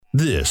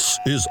This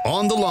is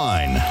On the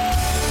Line.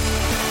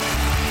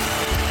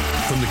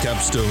 From the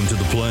capstone to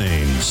the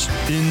plains,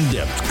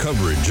 in-depth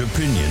coverage,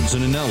 opinions,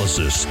 and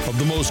analysis of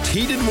the most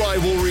heated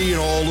rivalry in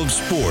all of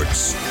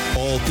sports.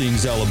 All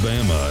things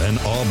Alabama and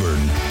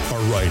Auburn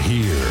are right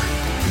here.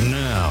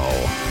 Now,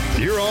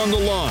 you're On the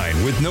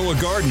Line with Noah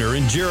Gardner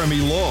and Jeremy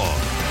Law.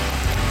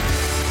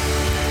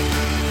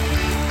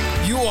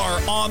 You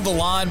are on the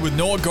line with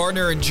Noah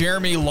Gardner and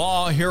Jeremy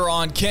Law here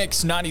on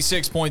Kicks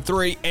 96.3,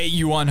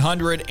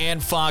 AU100,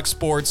 and Fox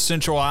Sports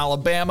Central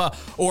Alabama.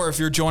 Or if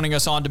you're joining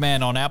us on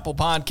demand on Apple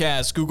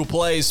Podcasts, Google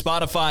Play,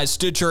 Spotify,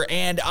 Stitcher,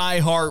 and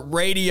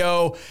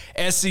iHeartRadio.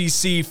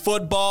 SEC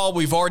football,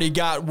 we've already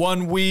got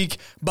 1 week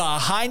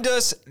behind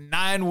us,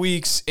 9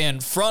 weeks in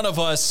front of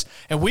us.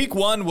 And week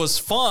one was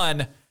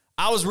fun.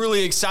 I was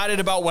really excited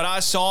about what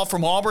I saw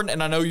from Auburn,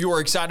 and I know you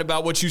were excited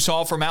about what you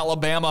saw from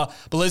Alabama,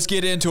 but let's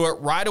get into it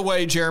right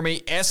away,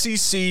 Jeremy.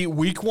 SEC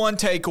Week 1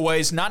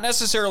 takeaways, not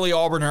necessarily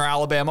Auburn or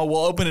Alabama.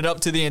 We'll open it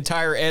up to the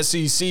entire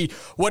SEC.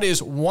 What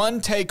is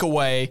one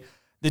takeaway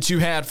that you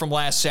had from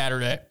last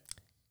Saturday?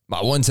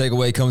 My one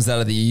takeaway comes out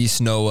of the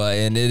East, Noah,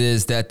 and it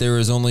is that there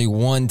is only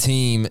one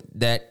team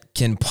that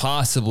can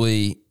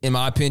possibly, in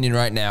my opinion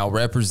right now,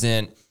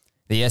 represent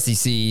the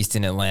SEC East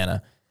in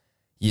Atlanta.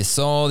 You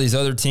saw these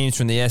other teams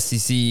from the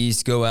SEC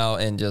East go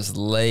out and just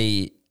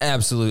lay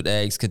absolute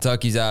eggs.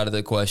 Kentucky's out of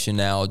the question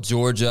now.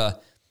 Georgia,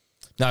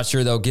 not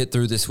sure they'll get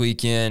through this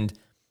weekend.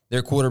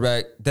 Their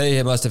quarterback,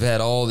 they must have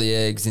had all the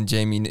eggs in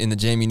the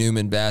Jamie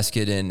Newman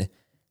basket, and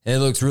it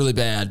looks really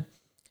bad.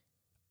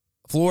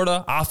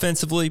 Florida,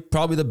 offensively,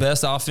 probably the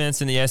best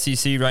offense in the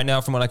SEC right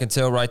now from what I can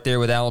tell right there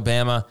with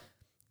Alabama.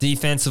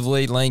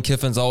 Defensively, Lane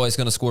Kiffin's always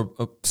going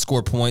to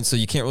score points, so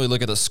you can't really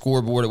look at the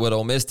scoreboard at what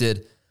Ole Miss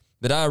did.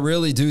 But I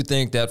really do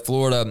think that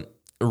Florida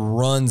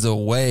runs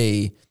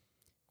away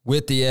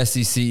with the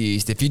SEC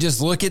East. If you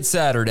just look at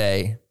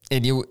Saturday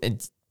and you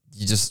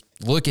just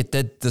look at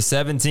the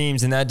 7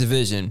 teams in that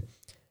division,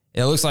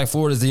 it looks like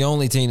Florida's the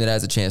only team that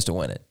has a chance to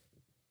win it.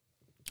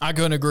 I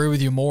couldn't agree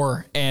with you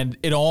more. And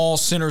it all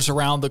centers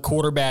around the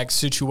quarterback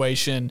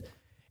situation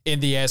in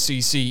the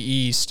SEC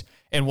East.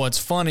 And what's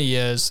funny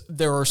is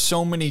there are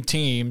so many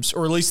teams,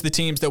 or at least the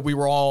teams that we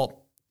were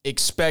all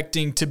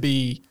expecting to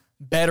be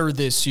better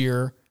this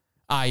year,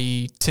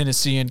 i.e.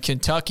 Tennessee and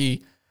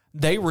Kentucky,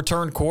 they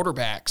returned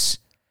quarterbacks.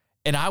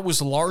 And I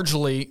was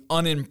largely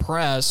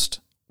unimpressed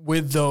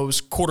with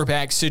those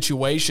quarterback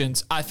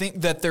situations. I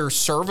think that they're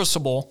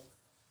serviceable,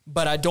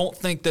 but I don't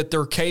think that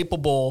they're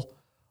capable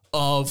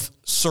of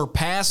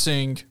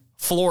surpassing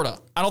Florida.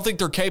 I don't think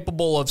they're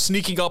capable of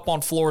sneaking up on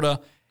Florida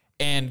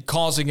and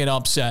causing an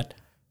upset.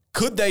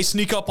 Could they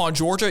sneak up on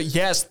Georgia?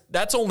 Yes,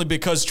 that's only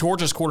because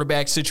Georgia's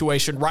quarterback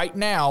situation right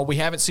now, we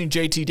haven't seen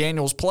JT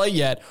Daniels play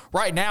yet.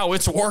 Right now,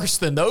 it's worse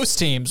than those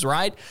teams,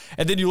 right?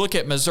 And then you look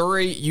at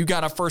Missouri, you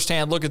got a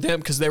firsthand look at them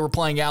because they were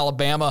playing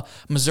Alabama.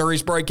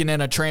 Missouri's breaking in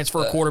a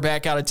transfer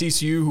quarterback out of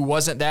TCU who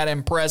wasn't that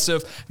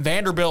impressive.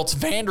 Vanderbilt's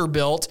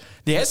Vanderbilt.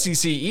 The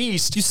SEC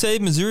East. You say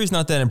Missouri's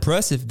not that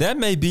impressive. That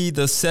may be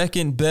the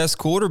second best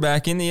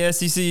quarterback in the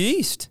SEC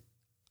East.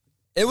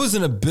 It was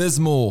an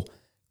abysmal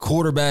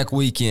quarterback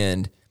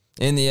weekend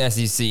in the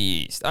SEC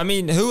East. I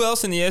mean, who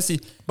else in the SEC?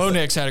 Bo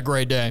Nix had a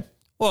great day.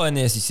 Well, in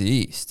the SEC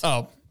East.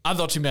 Oh, I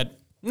thought you meant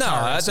no.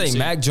 I think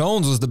Mac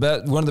Jones was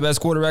one of the best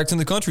quarterbacks in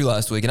the country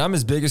last week, and I'm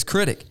his biggest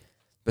critic.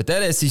 But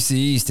that SEC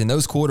East and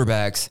those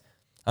quarterbacks,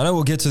 I know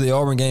we'll get to the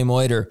Auburn game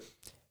later.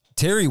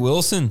 Terry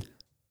Wilson,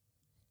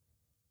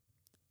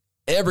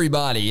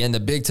 everybody in the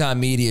big-time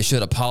media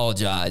should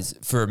apologize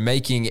for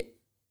making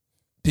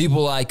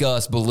people like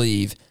us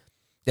believe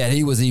that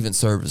he was even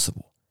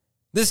serviceable.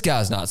 This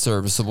guy's not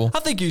serviceable.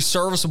 I think he's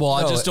serviceable.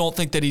 I just don't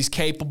think that he's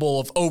capable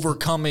of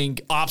overcoming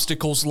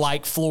obstacles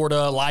like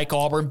Florida, like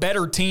Auburn.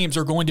 Better teams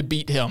are going to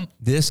beat him.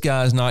 This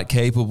guy's not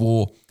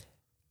capable.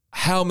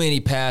 How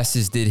many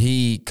passes did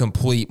he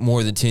complete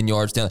more than 10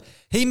 yards down?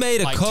 He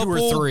made a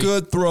couple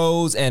good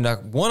throws, and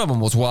one of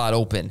them was wide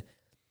open.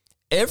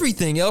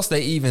 Everything else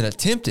they even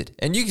attempted.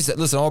 And you can say,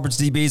 listen, Auburn's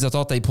DBs, I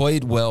thought they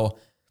played well,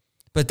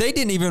 but they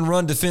didn't even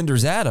run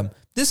defenders at him.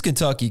 This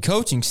Kentucky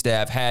coaching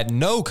staff had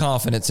no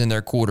confidence in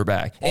their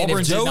quarterback.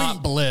 Auburn did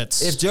not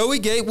blitz. If Joey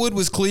Gatewood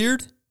was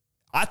cleared,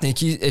 I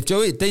think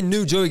if they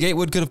knew Joey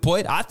Gatewood could have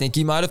played, I think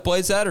he might have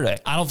played Saturday.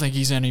 I don't think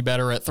he's any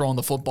better at throwing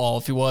the football.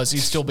 If he was,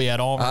 he'd still be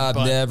at Auburn.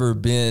 I've never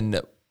been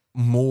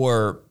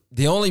more.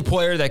 The only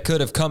player that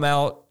could have come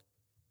out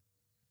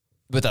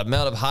with the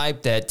amount of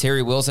hype that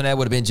Terry Wilson had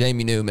would have been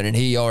Jamie Newman, and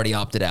he already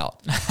opted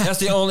out. That's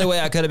the only way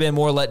I could have been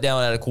more let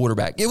down at a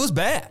quarterback. It was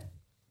bad.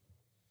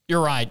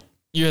 You're right.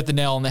 You hit the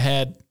nail on the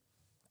head.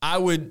 I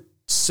would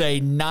say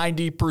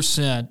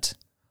 90%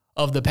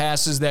 of the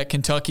passes that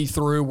Kentucky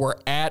threw were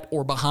at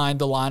or behind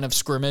the line of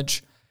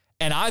scrimmage.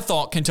 And I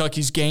thought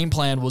Kentucky's game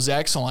plan was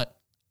excellent.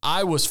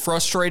 I was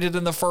frustrated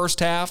in the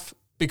first half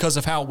because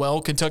of how well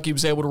Kentucky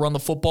was able to run the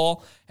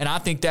football. And I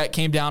think that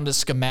came down to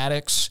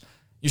schematics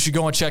You should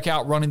go and check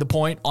out Running the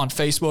Point on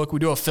Facebook. We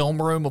do a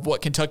film room of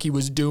what Kentucky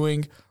was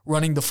doing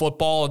running the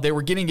football. They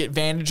were getting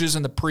advantages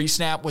in the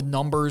pre-snap with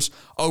numbers,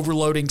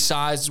 overloading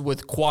sides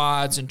with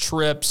quads and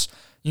trips.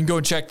 You can go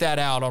and check that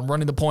out on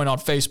Running the Point on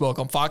Facebook,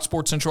 on Fox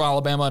Sports Central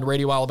Alabama and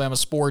Radio Alabama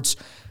Sports.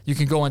 You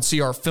can go and see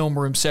our film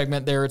room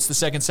segment there. It's the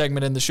second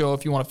segment in the show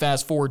if you want to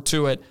fast forward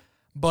to it.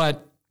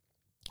 But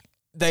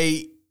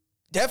they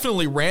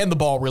definitely ran the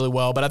ball really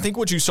well. But I think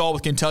what you saw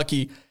with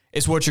Kentucky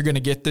is what you're going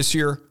to get this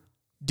year.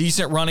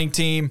 Decent running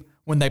team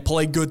when they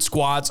play good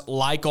squads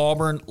like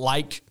Auburn,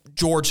 like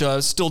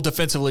Georgia. Still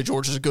defensively,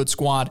 Georgia's a good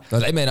squad. But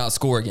they may not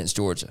score against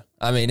Georgia.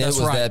 I mean, That's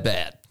it was right. that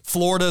bad.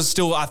 Florida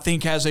still, I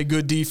think, has a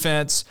good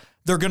defense.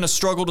 They're going to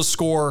struggle to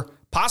score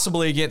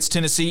possibly against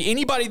Tennessee.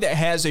 Anybody that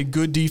has a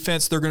good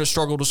defense, they're going to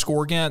struggle to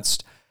score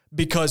against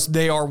because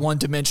they are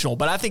one-dimensional.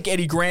 But I think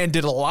Eddie Gran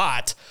did a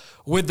lot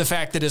with the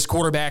fact that his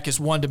quarterback is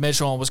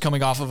one-dimensional and was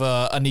coming off of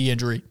a knee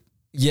injury.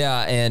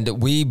 Yeah,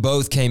 and we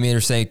both came in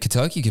here saying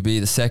Kentucky could be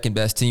the second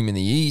best team in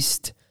the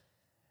East.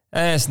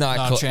 And it's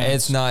not.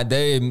 It's not.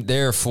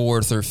 They're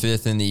fourth or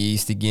fifth in the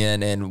East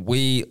again. And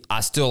I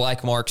still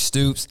like Mark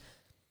Stoops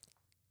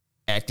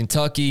at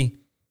Kentucky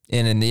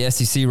and in the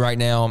SEC right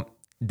now.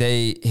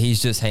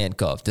 He's just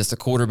handcuffed. It's the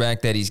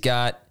quarterback that he's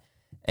got.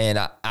 And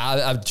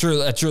I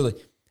truly,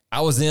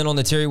 I was in on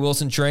the Terry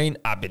Wilson train.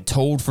 I've been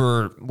told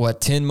for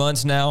 10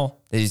 months now.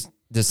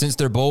 Since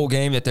their bowl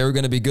game that they were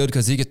going to be good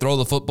because he could throw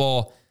the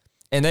football.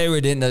 And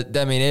they didn't.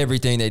 I mean,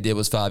 everything they did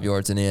was 5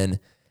 yards and in.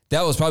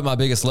 That was probably my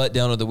biggest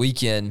letdown of the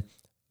weekend.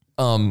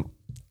 I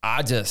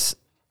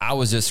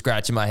was just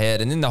scratching my head.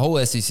 And then the whole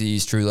SEC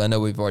is true. I know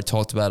we've already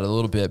talked about it a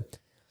little bit.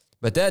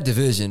 But that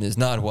division is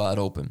not wide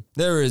open.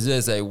 There is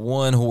just a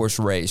one-horse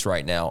race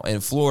right now. In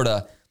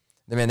Florida,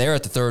 I mean, they're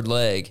at the third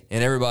leg,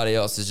 and everybody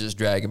else is just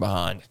dragging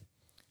behind.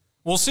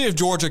 We'll see if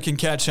Georgia can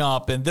catch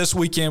up. And this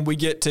weekend, we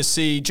get to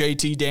see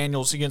JT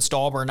Daniels against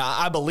Auburn.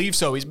 I believe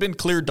so. He's been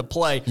cleared to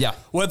play. Yeah.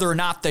 Whether or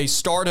not they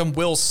start him,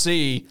 we'll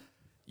see.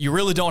 You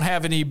really don't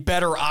have any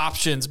better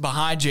options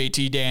behind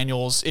JT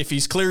Daniels. If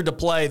he's cleared to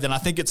play, then I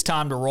think it's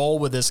time to roll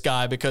with this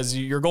guy because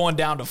you're going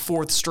down to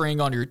fourth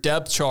string on your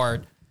depth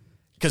chart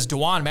because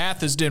DeJuan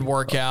Mathis didn't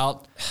work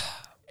out,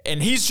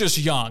 and he's just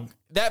young.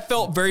 That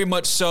felt very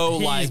much so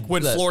like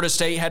when Florida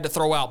State had to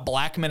throw out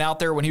Blackman out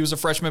there when he was a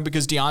freshman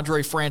because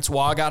DeAndre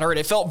Francois got hurt.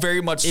 It felt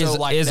very much so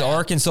like that. Is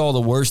Arkansas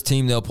the worst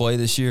team they'll play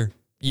this year?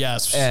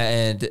 Yes.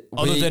 And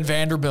other than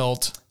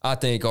Vanderbilt. I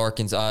think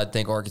Arkansas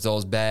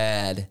is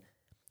bad.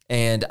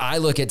 And I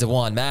look at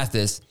DeJuan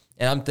Mathis,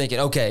 and I'm thinking,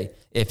 okay,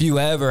 if you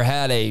ever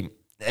had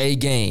a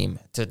game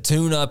to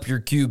tune up your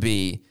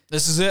QB,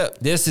 this is it.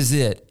 This is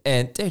it.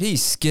 And, dude,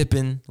 he's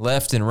skipping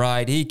left and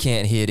right. He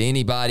can't hit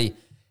anybody.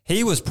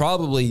 He was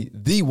probably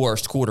the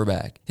worst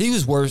quarterback. He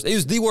was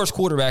the worst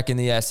quarterback in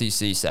the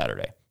SEC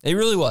Saturday. He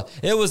really was.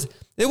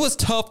 It was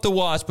tough to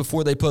watch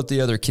before they put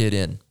the other kid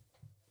in.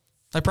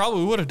 They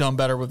probably would have done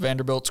better with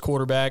Vanderbilt's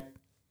quarterback.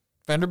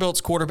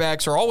 Vanderbilt's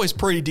quarterbacks are always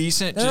pretty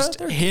decent, just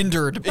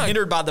hindered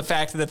by the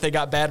fact that they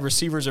got bad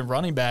receivers and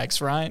running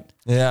backs, right?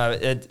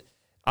 Yeah,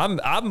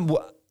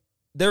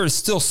 there is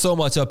still so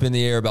much up in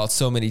the air about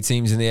so many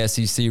teams in the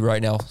SEC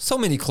right now. So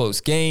many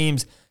close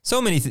games,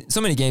 so many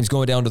games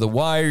going down to the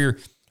wire.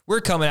 We're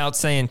coming out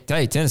saying,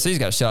 hey, Tennessee's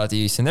got a shot at the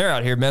East, and they're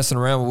out here messing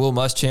around with Will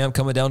Muschamp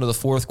coming down to the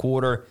fourth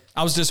quarter.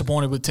 I was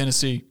disappointed with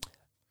Tennessee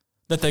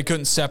that they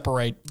couldn't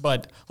separate.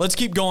 But let's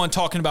keep going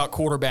talking about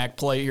quarterback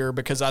play here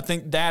because I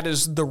think that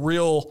is the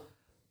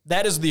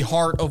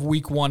heart of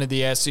week one of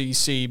the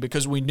SEC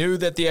because we knew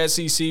that the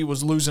SEC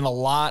was losing a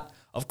lot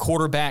of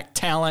quarterback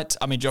talent.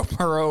 I mean, Joe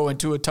Burrow and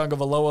Tua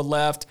Tagovailoa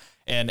left,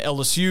 and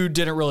LSU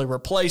didn't really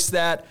replace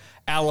that.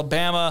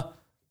 Alabama,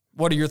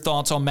 what are your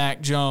thoughts on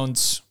Mac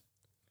Jones?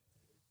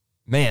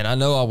 Man, I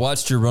know I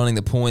watched you running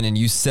the point, and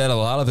you said a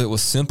lot of it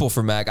was simple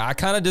for Mac. I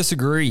kind of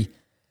disagree.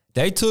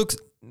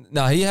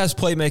 Now, he has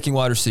playmaking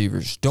wide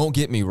receivers. Don't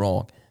get me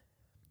wrong.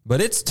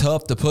 But it's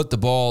tough to put the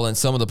ball in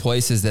some of the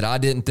places that I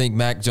didn't think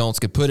Mac Jones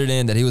could put it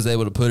in, that he was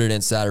able to put it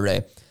in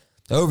Saturday.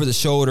 Over the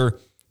shoulder,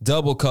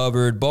 double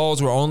covered,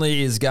 balls where only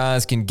his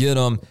guys can get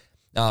them.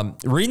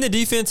 Reading the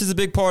defense is a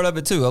big part of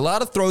it, too. A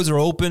lot of throws are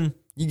open.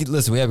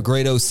 Listen, we have a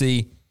great OC.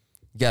 You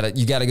got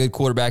a good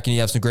quarterback, and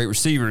you have some great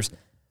receivers.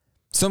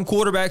 Some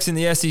quarterbacks in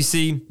the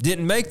SEC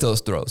didn't make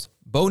those throws.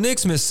 Bo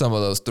Nix missed some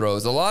of those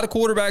throws. A lot of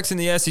quarterbacks in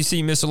the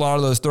SEC missed a lot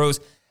of those throws.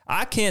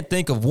 I can't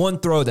think of one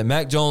throw that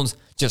Mac Jones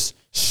just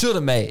should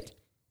have made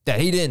that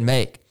he didn't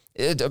make.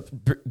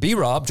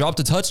 B-Rob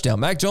dropped a touchdown.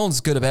 Mac Jones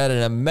could have had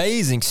an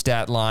amazing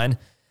stat line.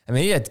 I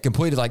mean, he had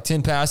completed like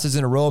 10 passes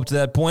in a row up to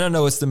that point. I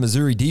know it's the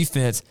Missouri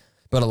defense,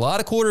 but a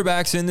lot of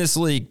quarterbacks in this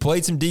league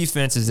played some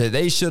defenses that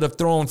they should have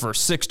thrown for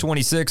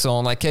 626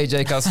 on, like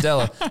KJ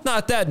Costello.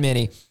 Not that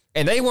many.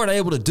 And they weren't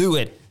able to do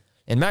it.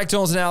 And Mac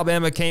Jones and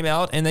Alabama came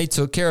out and they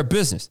took care of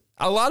business.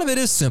 A lot of it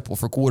is simple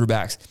for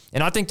quarterbacks.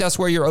 And I think that's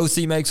where your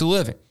OC makes a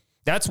living.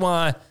 That's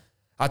why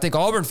I think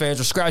Auburn fans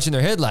are scratching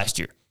their head last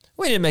year.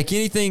 We didn't make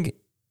anything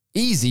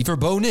easy for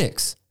Bo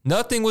Nix.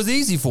 Nothing was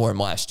easy for him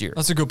last year.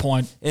 That's a good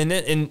point.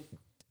 And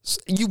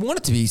You want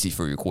it to be easy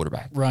for your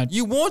quarterback. Right.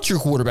 You want your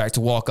quarterback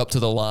to walk up to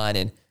the line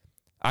and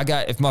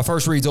if my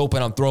first read's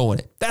open, I'm throwing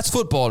it. That's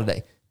football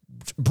today.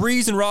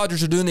 Breeze and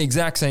Rodgers are doing the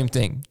exact same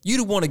thing.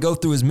 You want to go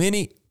through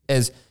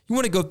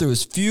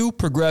as few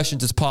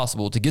progressions as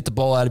possible to get the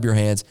ball out of your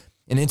hands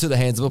and into the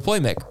hands of a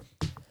playmaker.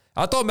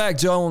 I thought Mac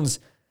Jones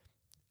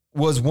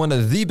was one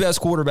of the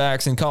best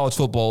quarterbacks in college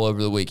football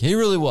over the week. He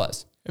really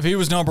was. If he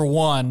was number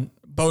one,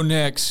 Bo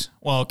Nix,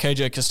 well,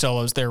 KJ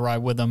Costello's there right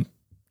with him.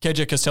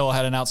 KJ Costello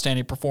had an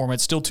outstanding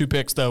performance. Still 2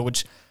 picks, though,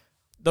 which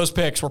those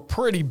picks were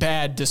pretty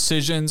bad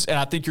decisions, and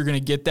I think you're going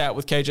to get that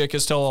with KJ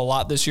Costello a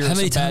lot this year. How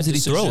many times did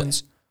he throw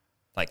it?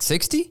 Like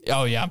 60?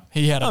 Oh, yeah.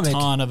 He had a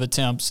ton of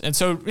attempts. And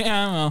so,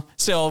 yeah, I don't know.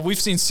 Still, we've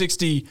seen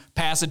 60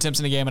 pass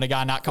attempts in a game and a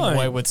guy not come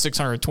away with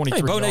 623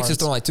 yards. Bo Nix has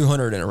thrown like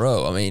 200 in a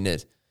row. I mean,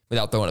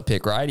 without throwing a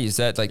pick, right? He's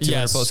at like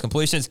 200 plus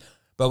completions.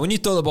 But when you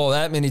throw the ball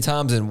that many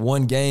times in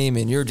one game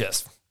and you're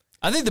just...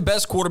 I think the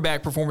best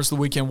quarterback performance of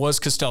the weekend was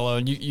Costello,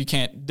 and you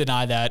can't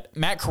deny that.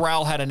 Matt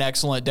Corral had an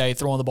excellent day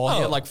throwing the ball.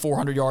 He had like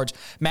 400 yards.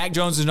 Mac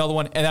Jones is another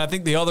one. And I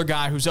think the other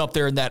guy who's up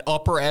there in that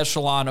upper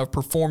echelon of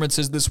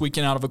performances this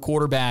weekend out of a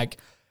quarterback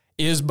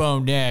is Bo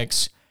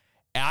Nix.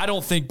 I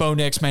don't think Bo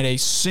Nix made a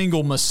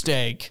single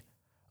mistake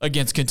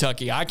against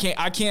Kentucky. I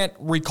can't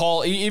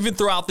recall, even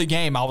throughout the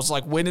game, I was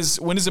like, when is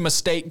a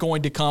mistake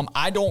going to come?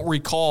 I don't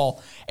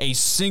recall a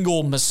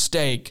single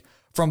mistake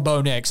from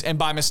Bo Nix. And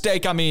by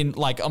mistake, I mean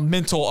like a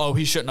mental,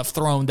 he shouldn't have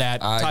thrown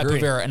that type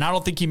of error. And I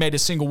don't think he made a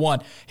single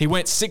one. He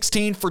went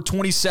 16 for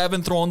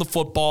 27 throwing the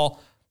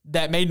football.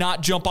 That may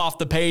not jump off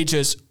the page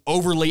as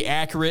overly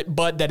accurate,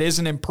 but that is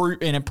an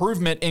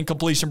improvement in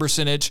completion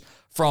percentage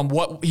from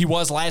what he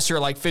was last year,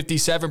 like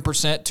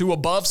 57% to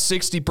above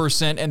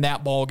 60% in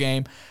that ball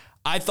game.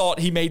 I thought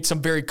he made some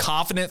very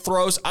confident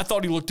throws. I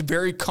thought he looked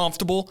very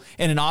comfortable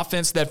in an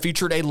offense that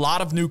featured a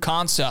lot of new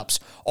concepts.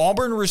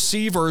 Auburn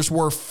receivers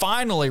were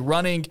finally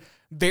running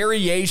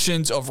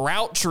variations of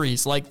route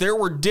trees. Like there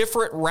were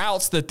different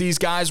routes that these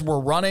guys were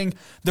running.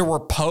 There were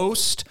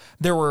posts.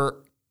 There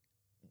were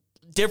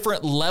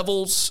different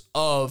levels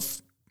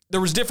of...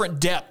 There was different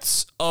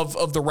depths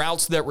of the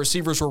routes that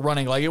receivers were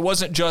running. Like it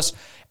wasn't just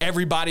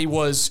everybody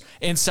was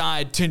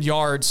inside 10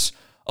 yards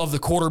of the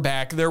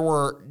quarterback. There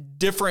were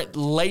different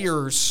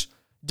layers,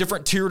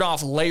 different tiered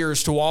off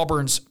layers to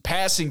Auburn's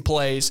passing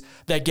plays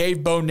that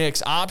gave Bo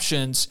Nix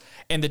options.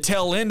 And the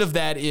tail end of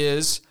that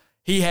is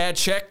he had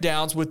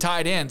checkdowns with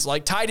tight ends.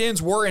 Like tight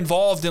ends were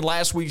involved in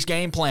last week's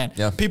game plan.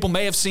 Yeah. People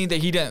may have seen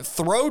that he didn't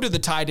throw to the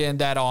tight end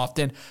that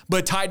often,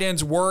 but tight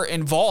ends were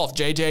involved.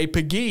 J.J.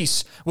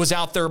 Pegues was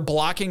out there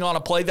blocking on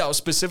a play that was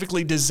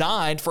specifically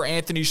designed for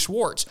Anthony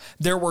Schwartz.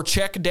 There were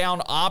check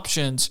down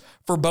options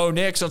for Bo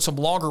Nix on some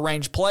longer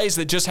range plays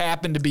that just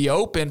happened to be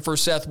open for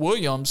Seth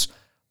Williams.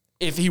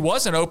 If he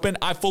wasn't open,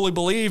 I fully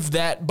believe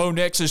that Bo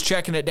Nix is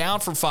checking it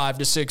down for 5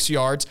 to 6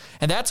 yards,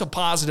 and that's a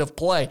positive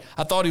play.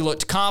 I thought he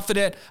looked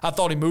confident. I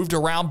thought he moved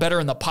around better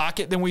in the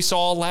pocket than we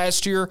saw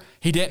last year.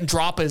 He didn't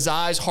drop his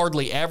eyes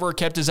hardly ever,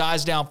 kept his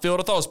eyes downfield.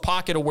 I thought his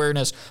pocket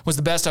awareness was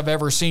the best I've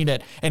ever seen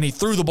it, and he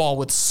threw the ball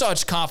with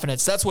such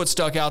confidence. That's what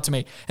stuck out to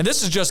me. And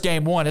this is just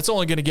game one. It's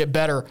only going to get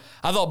better.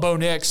 I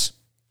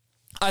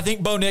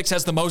think Bo Nix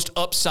has the most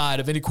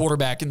upside of any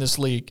quarterback in this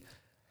league.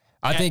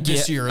 I think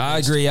this year. I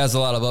agree. He has a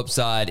lot of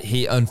upside.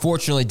 He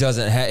unfortunately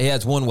doesn't. He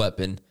has one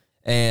weapon,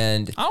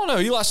 and I don't know.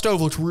 Eli Stove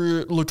looked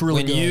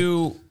really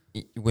good.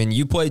 When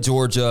you play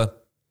Georgia,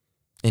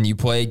 and you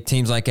play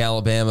teams like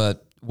Alabama,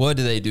 what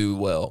do they do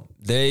well?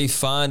 They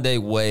find a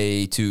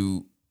way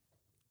to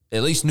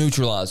at least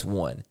neutralize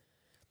one.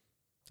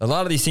 A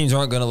lot of these teams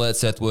aren't going to let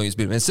Seth Williams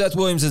beat them. And Seth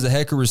Williams is a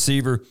heck of a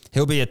receiver.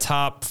 He'll be a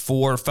top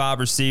 4 or 5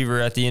 receiver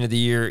at the end of the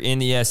year in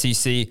the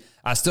SEC.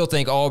 I still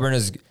think Auburn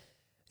is.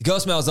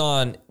 Gus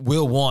Malzahn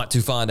will want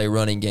to find a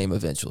running game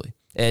eventually.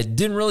 It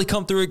didn't really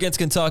come through against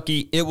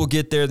Kentucky. It will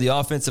get there. The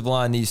offensive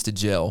line needs to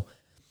gel.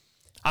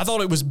 I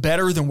thought it was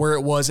better than where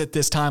it was at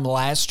this time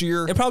last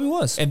year. It probably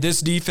was. And this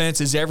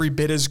defense is every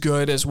bit as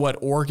good as what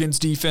Oregon's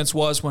defense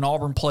was when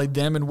Auburn played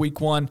them in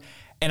week 1.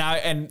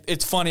 And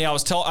it's funny,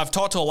 I've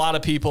talked to a lot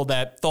of people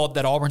that thought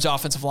that Auburn's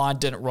offensive line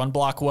didn't run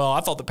block well.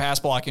 I thought the pass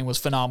blocking was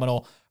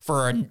phenomenal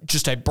for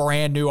just a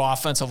brand new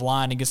offensive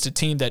line against a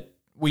team that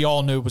we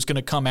all knew was going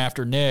to come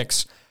after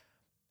Nix.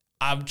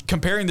 I'm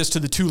comparing this to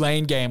the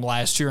Tulane game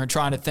last year and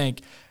trying to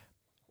think.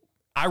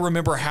 I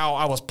remember how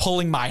I was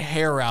pulling my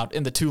hair out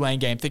in the Tulane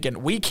game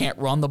thinking, we can't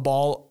run the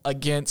ball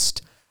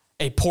against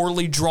a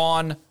poorly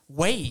drawn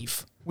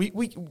wave.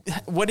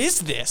 What is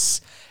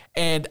this?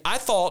 And I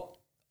thought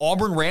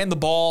Auburn ran the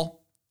ball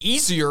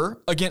easier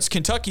against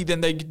Kentucky than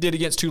they did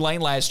against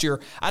Tulane last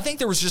year. I think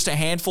there was just a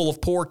handful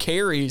of poor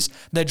carries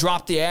that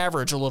dropped the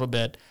average a little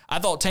bit. I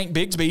thought Tank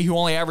Bigsby, who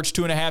only averaged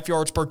 2.5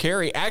 yards per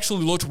carry,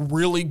 actually looked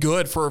really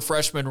good for a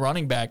freshman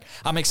running back.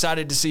 I'm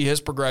excited to see his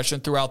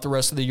progression throughout the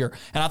rest of the year.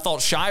 And I thought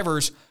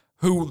Shivers,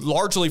 who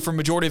largely for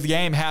majority of the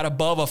game had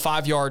above a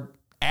 5-yard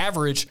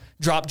average,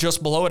 dropped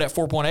just below it at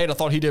 4.8. I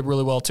thought he did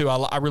really well too.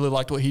 I really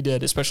liked what he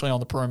did, especially on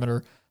the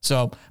perimeter.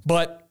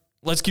 But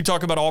let's keep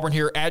talking about Auburn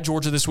here at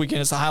Georgia this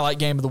weekend. It's the highlight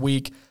game of the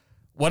week.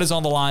 What is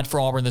on the line for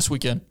Auburn this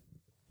weekend?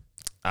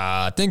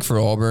 I think for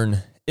Auburn,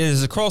 it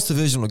is a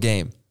cross-divisional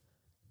game.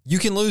 You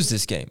can lose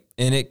this game,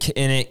 and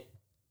it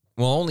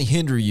will only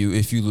hinder you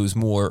if you lose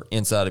more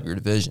inside of your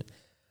division.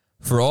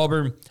 For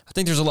Auburn, I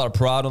think there's a lot of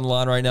pride on the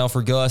line right now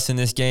for Gus in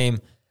this game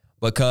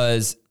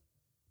because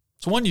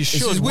it's one you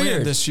should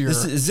win this year.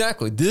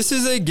 Exactly. This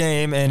is a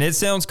game, and it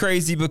sounds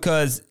crazy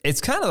because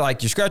it's kind of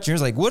like you're scratching your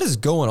ears like, what is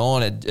going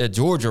on at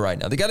Georgia right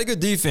now? They got a good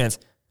defense.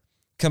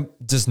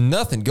 Just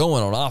nothing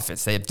going on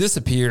offense. They have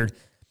disappeared.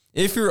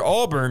 If you're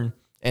Auburn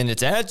and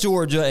it's at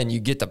Georgia and you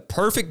get the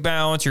perfect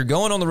balance, you're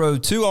going on the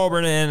road to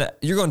Auburn and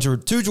you're going to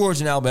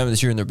Georgia and Alabama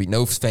this year, and there'll be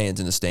no fans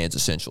in the stands,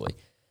 essentially.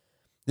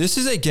 This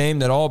is a game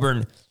that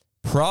Auburn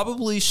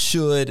probably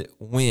should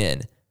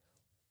win.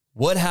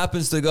 What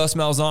happens to Gus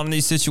Malzahn in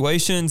these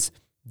situations?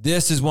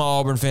 This is why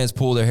Auburn fans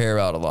pull their hair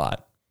out a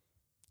lot.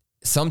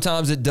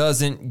 Sometimes it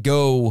doesn't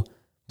go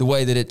the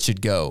way that it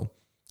should go.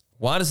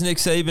 Why does Nick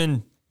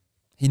Saban?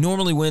 He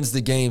normally wins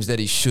the games that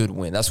he should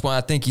win. That's why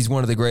I think he's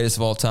one of the greatest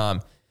of all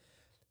time.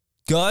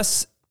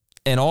 Gus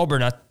and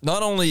Auburn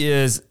not only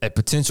is a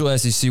potential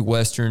SEC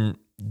Western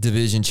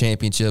Division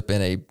championship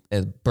and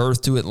a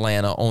berth to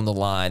Atlanta on the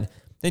line,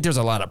 I think there's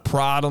a lot of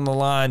pride on the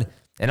line,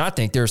 and I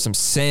think there's some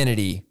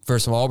sanity for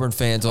some Auburn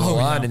fans on the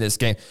line in this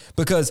game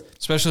because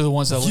especially the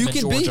ones that live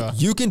in Georgia.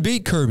 You can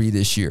beat Kirby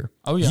this year.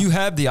 Oh, yeah. You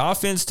have the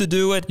offense to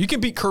do it. You can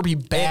beat Kirby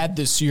bad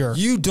this year.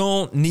 You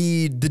don't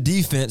need the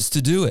defense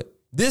to do it.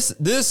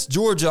 This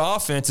Georgia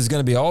offense is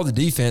going to be all the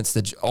defense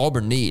that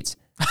Auburn needs.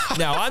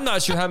 Now, I'm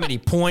not sure how many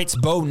points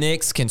Bo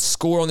Nix can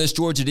score on this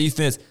Georgia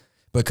defense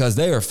because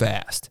they are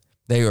fast.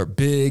 They are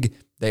big.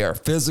 They are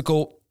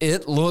physical.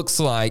 It looks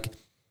like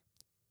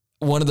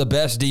one of the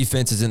best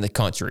defenses in the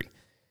country.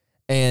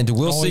 And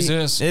we'll see.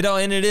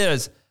 And it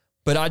is.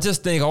 But I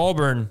just think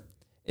Auburn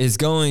is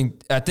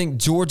I think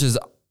Georgia's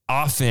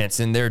offense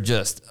and their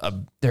just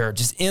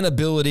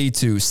inability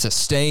to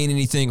sustain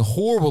anything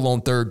horrible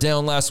on third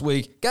down last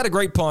week. Got a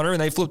great punter,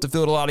 and they flipped the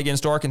field a lot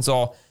against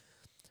Arkansas.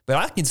 But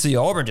I can see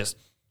Auburn just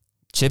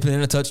chipping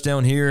in a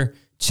touchdown here,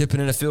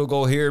 chipping in a field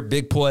goal here,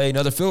 big play,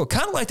 another field goal.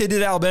 Kind of like they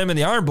did Alabama in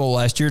the Iron Bowl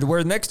last year, to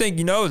where the next thing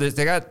you know,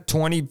 they got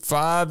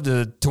 25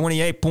 to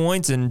 28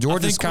 points, and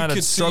Georgia's kind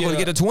of struggling to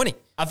get to 20.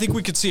 I think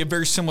we could see a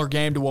very similar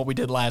game to what we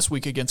did last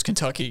week against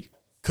Kentucky.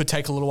 Could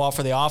take a little while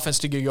for the offense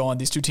to get going.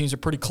 These two teams are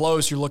pretty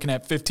close. You're looking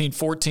at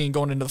 15-14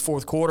 going into the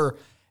fourth quarter,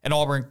 and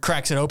Auburn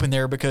cracks it open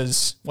there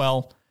because,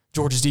 well,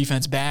 Georgia's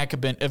defense back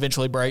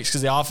eventually breaks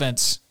because the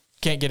offense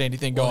can't get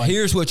anything going. Well,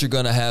 here's what you're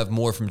going to have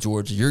more from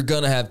Georgia. You're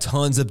going to have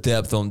tons of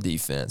depth on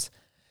defense.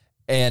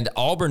 And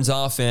Auburn's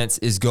offense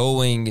they're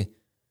going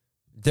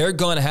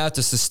to have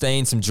to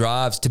sustain some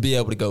drives to be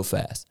able to go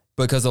fast.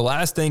 Because the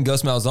last thing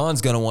Gus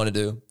Malzahn's going to want to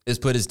do is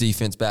put his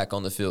defense back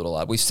on the field a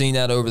lot. We've seen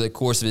that over the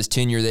course of his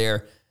tenure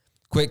there.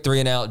 Quick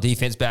 3-and-out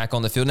defense back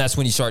on the field, and that's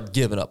when you start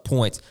giving up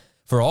points.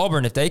 For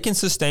Auburn, if they can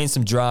sustain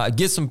some drive,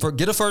 get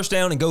a first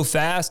down and go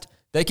fast,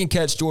 they can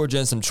catch Georgia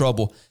in some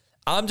trouble.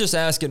 I'm just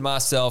asking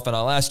myself, and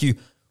I'll ask you,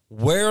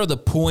 where are the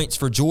points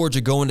for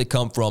Georgia going to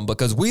come from?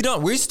 Because we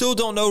still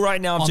don't know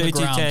right now if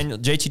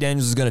JT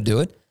Daniels is going to do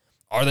it.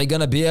 Are they going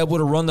to be able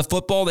to run the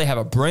football? They have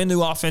a brand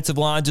new offensive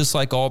line just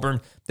like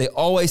Auburn. They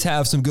always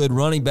have some good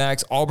running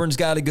backs. Auburn's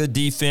got a good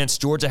defense.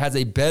 Georgia has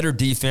a better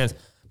defense.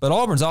 But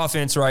Auburn's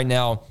offense right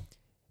now,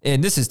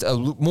 and this is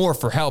more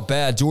for how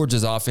bad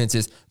Georgia's offense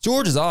is.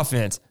 Auburn's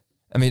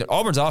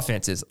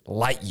offense is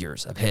light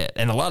years ahead.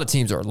 And a lot of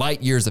teams are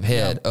light years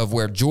ahead of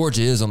where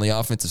Georgia is on the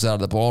offensive side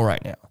of the ball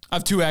right now. I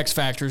have two X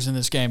factors in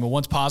this game.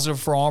 One's positive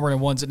for Auburn and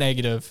one's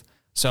negative.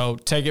 So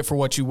take it for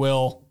what you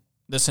will,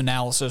 this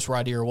analysis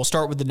right here. We'll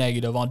start with the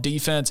negative. On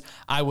defense,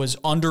 I was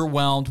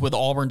underwhelmed with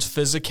Auburn's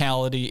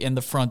physicality in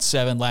the front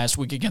seven last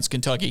week against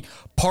Kentucky.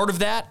 Part of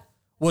that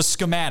was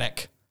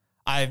schematic.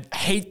 I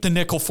hate the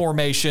nickel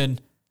formation,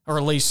 or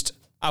at least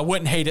I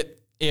wouldn't hate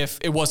it if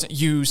it wasn't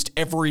used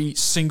every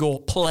single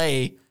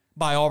play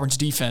by Auburn's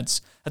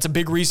defense. That's a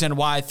big reason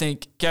why I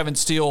think Kevin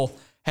Steele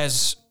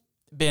has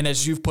been,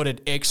 as you've put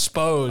it,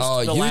 exposed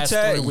the last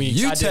 3 weeks.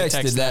 You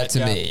texted that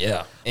to me,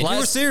 yeah. And you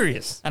were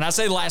serious. And I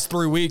say last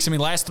 3 weeks.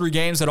 Last 3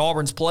 games that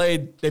Auburn's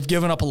played, they've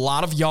given up a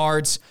lot of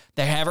yards.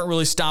 They haven't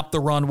really stopped the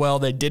run well.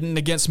 They didn't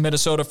against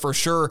Minnesota for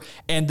sure.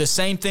 And the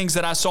same things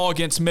that I saw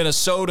against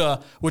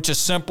Minnesota, which is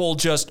simple,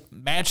 just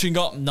matching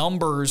up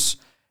numbers.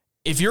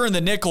 If you're in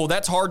the nickel,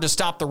 that's hard to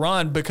stop the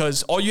run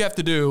because all you have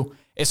to do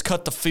is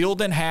cut the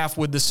field in half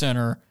with the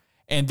center,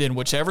 and then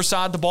whichever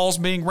side the ball's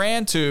being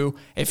ran to,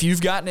 if you've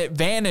got an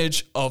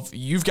advantage of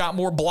you've got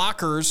more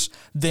blockers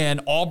than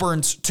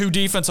Auburn's 2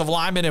 defensive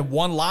linemen and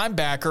 1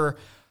 linebacker,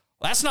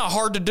 that's not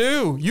hard to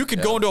do. You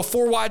could go into a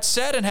 4-wide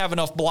set and have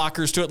enough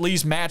blockers to at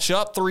least match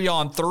up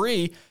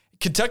 3-on-3.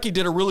 Kentucky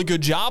did a really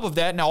good job of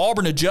that. Now,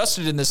 Auburn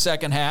adjusted in the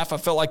second half. I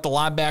felt like the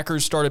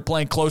linebackers started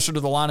playing closer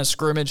to the line of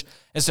scrimmage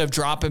instead of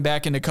dropping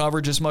back into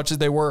coverage as much as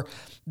they were.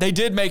 They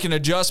did make an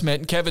adjustment,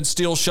 and Kevin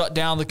Steele shut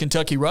down the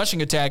Kentucky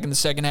rushing attack in the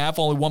second half,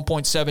 only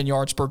 1.7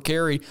 yards per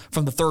carry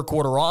from the third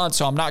quarter on,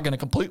 so I'm not going to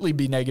completely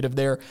be negative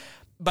there.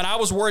 But I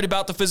was worried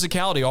about the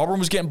physicality. Auburn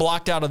was getting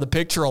blocked out of the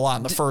picture a lot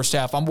in the first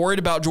half. I'm worried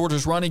about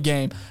Georgia's running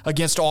game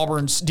against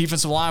Auburn's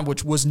defensive line,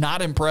 which was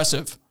not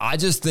impressive. I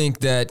just think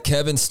that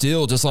Kevin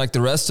Steele, just like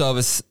the rest of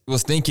us,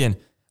 was thinking,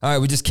 all right,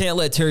 we just can't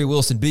let Terry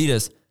Wilson beat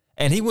us.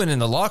 And he went in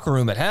the locker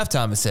room at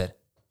halftime and said,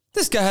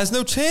 this guy has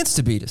no chance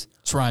to beat us.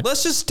 That's right.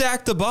 Let's just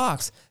stack the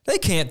box. They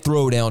can't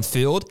throw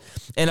downfield.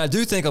 And I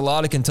do think a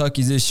lot of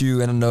Kentucky's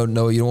issue, and I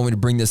know you don't want me to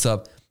bring this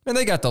up, and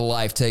they got the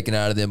life taken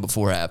out of them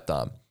before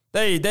halftime.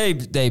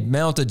 They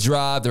mount a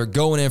drive. They're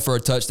going in for a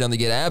touchdown. They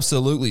get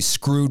absolutely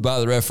screwed by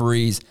the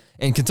referees.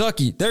 And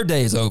Kentucky, their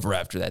day is over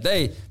after that.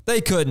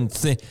 They couldn't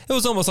think. It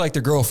was almost like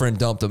their girlfriend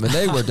dumped them, and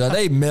they were done.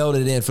 They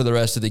melted in for the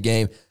rest of the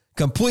game.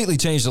 Completely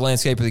changed the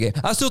landscape of the game.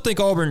 I still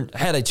think Auburn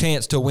had a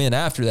chance to win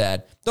after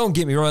that. Don't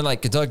get me wrong,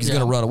 like Kentucky's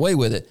going to run away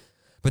with it.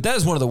 But that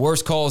is one of the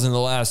worst calls in the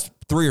last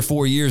 3 or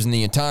 4 years in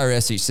the entire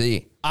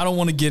SEC. I don't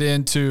want to get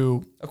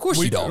into... Of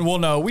course you don't. Well,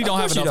 no, we don't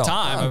have enough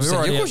time. We're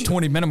already at the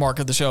 20-minute mark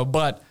of the show.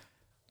 But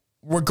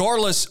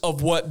regardless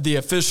of what the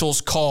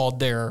officials called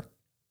there,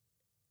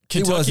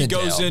 Kentucky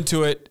goes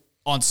into it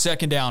on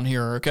second down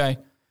here, okay?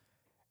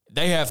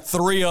 They have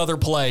 3 other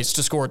plays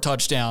to score a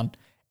touchdown,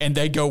 and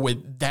they go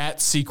with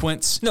that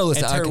sequence. No,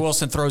 listen, and Terry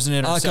Wilson throws an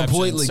interception. I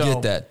completely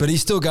get that, but he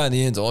still got in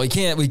the end zone.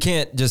 We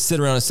can't just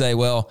sit around and say,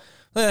 well,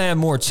 they have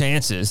more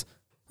chances.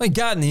 He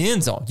got in the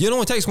end zone. It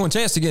only takes one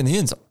chance to get in the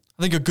end zone.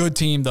 I think a good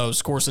team, though,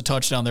 scores a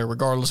touchdown there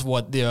regardless of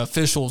what the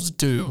officials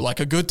do. Like,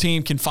 a good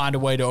team can find a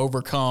way to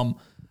overcome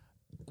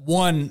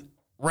one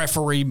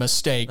referee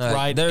mistake,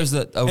 right?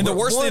 And the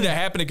worst thing that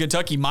happened to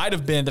Kentucky might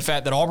have been the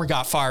fact that Auburn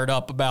got fired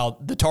up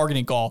about the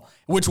targeting call,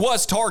 which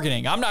was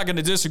targeting. I'm not going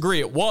to disagree.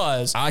 It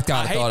was. I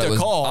thought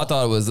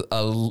it was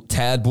a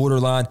tad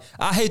borderline.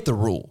 I hate the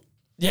rule.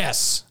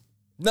 Yes.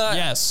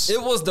 Yes.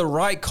 It was the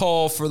right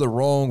call for the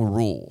wrong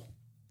rule,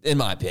 in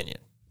my opinion.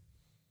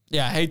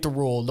 Yeah, I hate the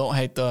rule. Don't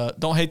hate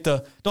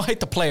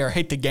the player.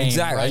 Hate the game.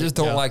 Exactly. Right? I just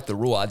don't like the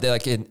rule. I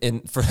like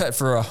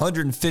for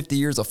 150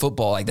 years of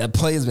football, like that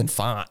play has been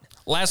fine.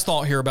 Last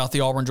thought here about the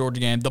Auburn-Georgia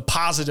game. The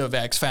positive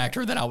X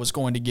factor that I was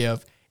going to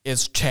give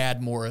is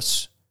Chad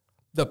Morris.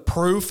 The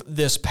proof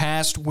this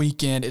past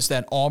weekend is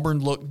that Auburn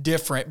looked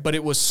different, but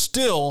it was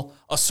still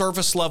a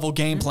surface-level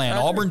game plan.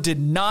 Auburn did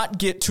not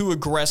get too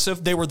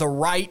aggressive. They were the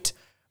right,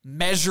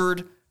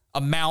 measured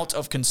amount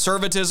of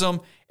conservatism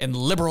and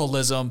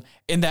liberalism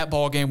in that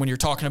ball game when you're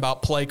talking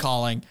about play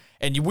calling.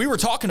 And we were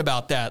talking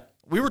about that.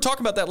 We were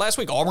talking about that last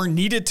week. Auburn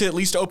needed to at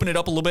least open it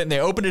up a little bit, and they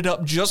opened it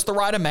up just the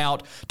right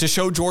amount to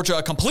show Georgia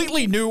a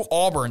completely new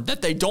Auburn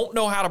that they don't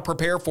know how to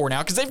prepare for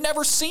now because they've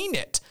never seen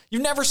it.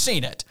 You've never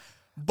seen it.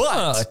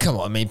 But come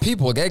on, I mean,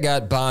 they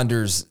got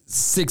binders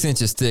 6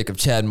 inches thick of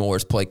Chad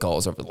Morris play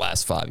calls over the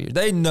last 5 years.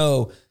 They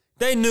knew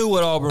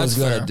what Auburn was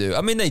going to do.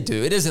 I mean, they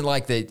do. It isn't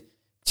like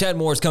Chad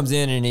Morris comes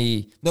in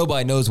and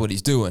nobody knows what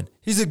he's doing.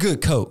 He's a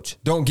good coach.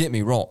 Don't get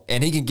me wrong.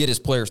 And he can get his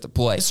players to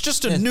play. It's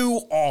just a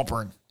new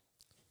Auburn.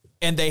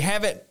 And they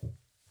haven't,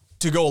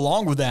 to go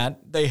along with that,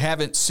 they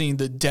haven't seen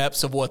the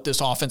depths of what this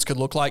offense could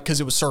look like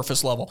because it was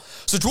surface level.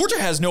 So Georgia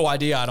has no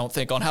idea, I don't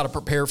think, on how to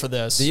prepare for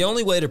this. The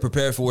only way to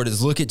prepare for it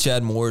is look at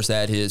Chad Morris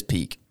at his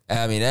peak.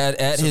 I mean, at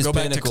his pinnacle. Go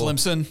back to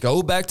Clemson.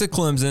 Go back to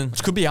Clemson.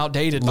 Which could be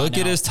outdated Look by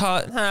at his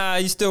top.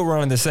 He's still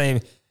running the same.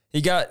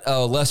 He got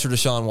lesser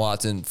Deshaun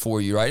Watson for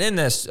you, right? And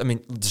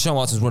Deshaun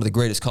Watson is one of the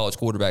greatest college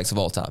quarterbacks of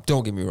all time.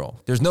 Don't get me wrong.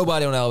 There's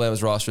nobody on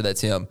Alabama's roster that's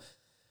him.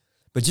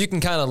 But you can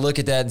kind of look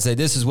at that and say,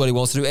 this is what he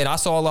wants to do. And I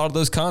saw a lot of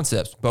those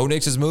concepts. Bo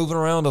Nix is moving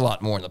around a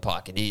lot more in the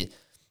pocket. He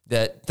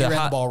ran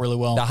the ball really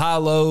well. The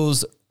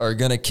high-lows are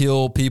going to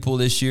kill people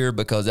this year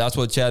because that's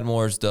what Chad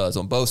Morris does.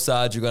 On both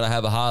sides, you're going to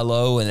have a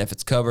high-low, and if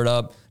it's covered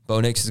up, Bo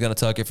Nix is going to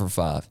tuck it for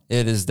 5.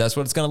 That's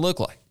what it's going to look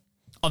like.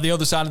 On the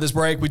other side of this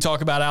break, we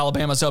talk about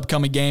Alabama's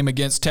upcoming game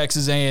against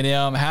Texas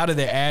A&M. How do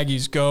the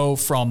Aggies go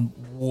from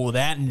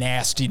that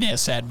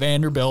nastiness at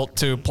Vanderbilt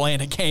to playing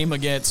a game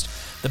against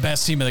the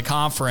best team in the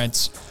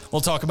conference? We'll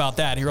talk about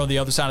that here on the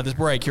other side of this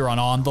break here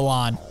on The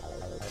Line.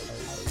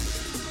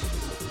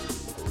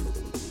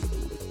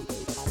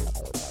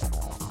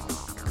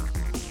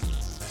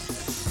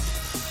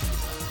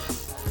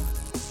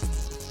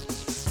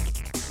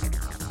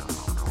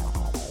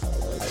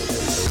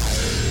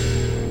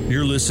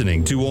 You're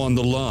listening to On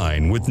the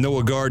Line with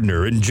Noah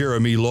Gardner and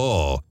Jeremy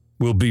Law.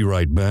 We'll be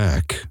right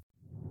back.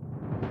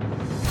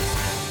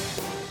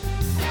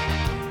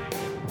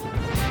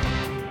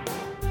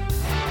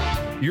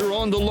 You're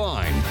on the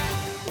line.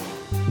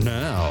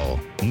 Now,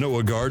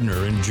 Noah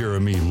Gardner and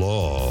Jeremy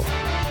Law.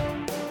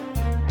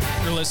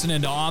 You're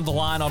listening to On the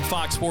Line on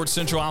Fox Sports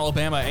Central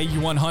Alabama,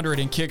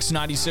 AU100 and Kicks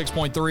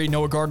 96.3.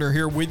 Noah Gardner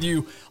here with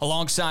you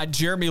alongside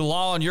Jeremy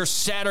Law on your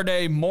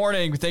Saturday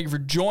morning. Thank you for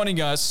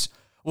joining us.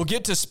 We'll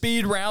get to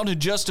speed round in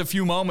just a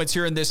few moments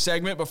here in this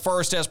segment, but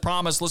first, as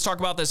promised, let's talk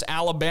about this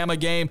Alabama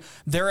game.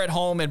 They're at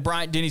home at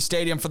Bryant-Denny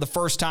Stadium for the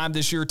first time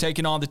this year,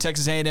 taking on the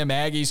Texas A&M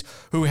Aggies,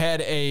 who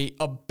had an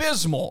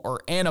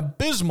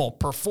abysmal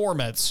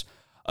performance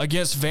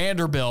against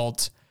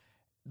Vanderbilt.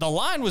 The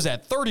line was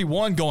at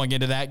 31 going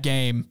into that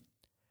game,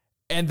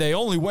 and they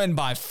only win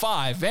by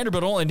 5.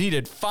 Vanderbilt only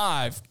needed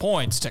 5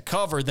 points to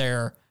cover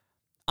there.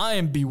 I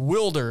am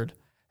bewildered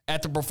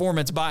at the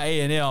performance by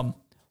A&M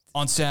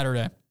on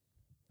Saturday.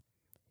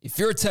 If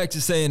you're a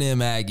Texas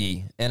A&M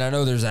Aggie, and I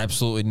know there's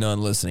absolutely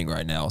none listening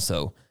right now,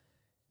 so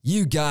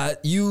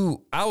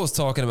I was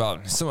talking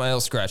about somebody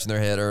else scratching their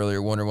head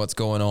earlier, wondering what's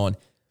going on.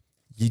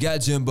 You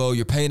got Jimbo,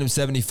 you're paying him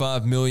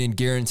 $75 million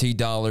guaranteed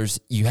dollars.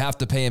 You have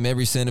to pay him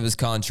every cent of his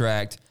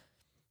contract.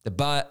 I'm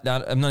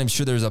not even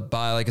sure there's a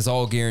buy, like it's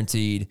all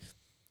guaranteed.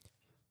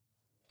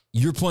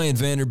 You're playing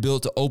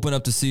Vanderbilt to open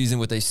up the season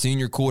with a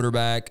senior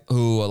quarterback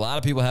who a lot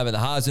of people have in the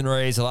Heisman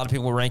race. A lot of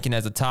people are ranking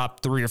as a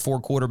top 3 or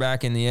 4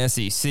 quarterback in the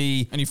SEC.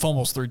 And he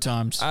fumbles 3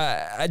 times.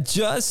 I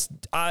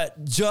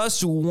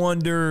just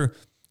wonder,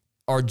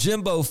 are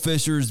Jimbo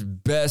Fisher's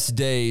best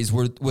days,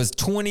 was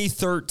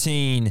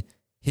 2013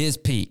 his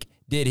peak?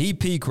 Did he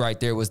peak right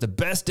there? Was the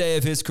best day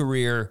of his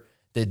career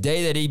the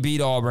day that he beat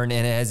Auburn,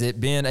 and has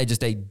it been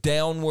just a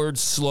downward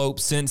slope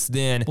since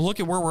then? Well, look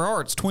at where we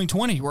are. It's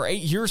 2020. We're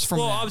 8 years from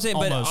I'm saying,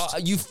 almost.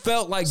 But you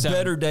felt like 7.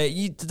 better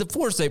day. The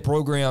Florida State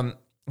program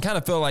kind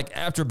of felt like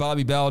after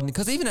Bobby Bowden,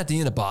 because even at the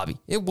end of Bobby,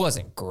 it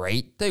wasn't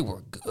great. They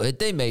were good.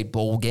 They made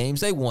bowl games.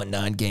 They won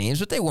 9 games,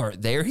 but they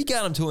weren't there. He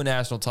got them to a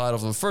national title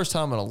for the first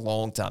time in a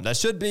long time. That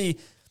should be,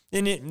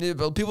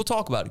 people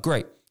talk about it.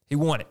 Great. He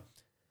won it.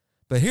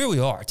 But here we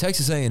are,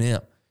 Texas A&M.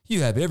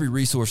 You have every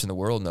resource in the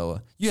world,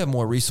 Noah. You have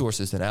more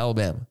resources than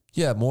Alabama.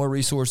 You have more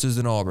resources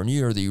than Auburn.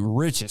 You are the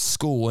richest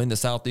school in the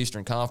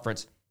Southeastern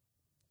Conference.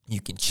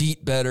 You can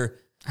cheat better.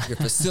 Your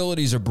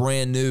facilities are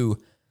brand new.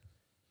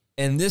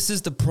 And this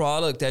is the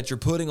product that you're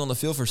putting on the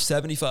field for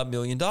 $75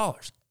 million.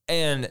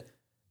 And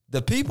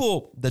the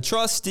people, the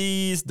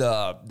trustees,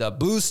 the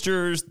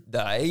boosters,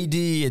 the AD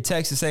at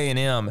Texas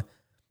A&M,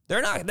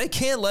 they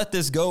can't let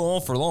this go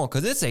on for long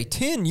because it's a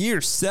 10-year,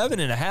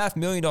 $7.5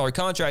 million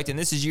contract, and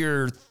this is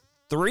year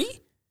 3?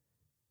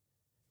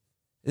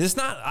 It's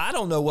not. I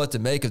don't know what to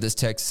make of this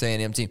Texas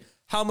A&M team.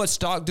 How much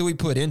stock do we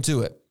put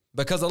into it?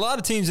 Because a lot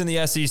of teams in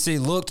the SEC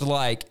looked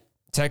like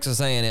Texas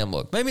A&M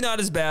looked. Maybe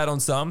not as bad on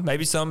some,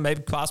 maybe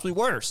possibly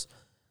worse.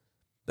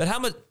 But how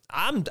much?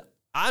 I'm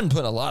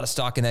putting a lot of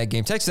stock in that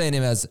game. Texas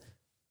A&M has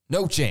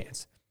no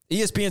chance.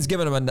 ESPN's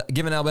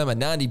giving Alabama a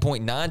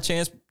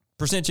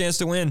 90.9% chance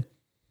to win.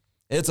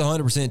 It's a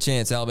 100%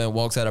 chance Alabama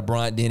walks out of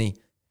Bryant-Denny.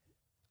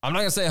 I'm not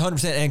gonna say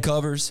 100% and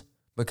covers.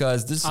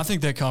 Because this, I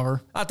think they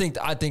cover. I think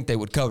they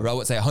would cover. I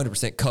wouldn't say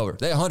 100% cover.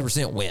 They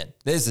 100% win.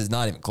 This is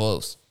not even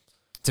close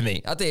to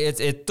me. I think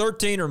it's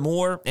 13 or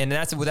more, and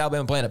that's with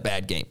Alabama playing a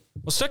bad game.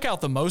 What stuck out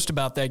the most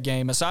about that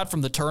game, aside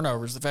from the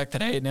turnovers, the fact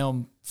that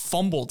A&M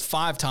fumbled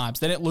 5 times.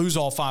 They didn't lose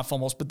all 5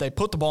 fumbles, but they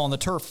put the ball on the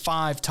turf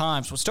 5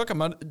 times. What stuck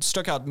out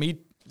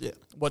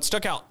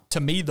to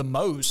me the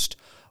most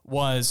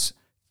was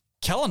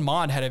Kellen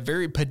Mond had a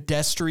very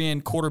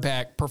pedestrian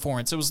quarterback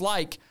performance. It was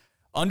like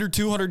under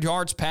 200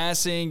 yards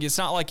passing. It's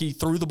not like he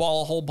threw the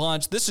ball a whole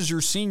bunch. This is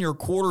your senior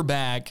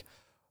quarterback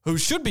who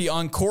should be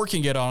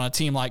uncorking it on a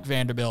team like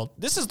Vanderbilt.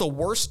 This is the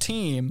worst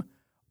team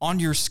on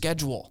your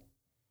schedule.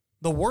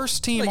 The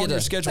worst team on your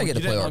schedule. You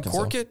didn't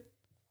uncork it?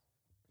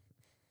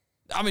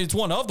 I mean, it's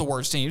one of the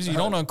worst teams. You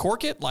don't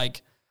uncork it?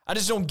 Like, I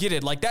just don't get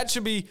it. Like,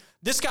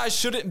 this guy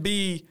shouldn't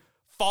be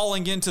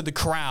falling into the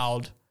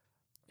crowd.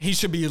 He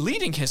should be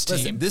leading his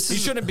team. He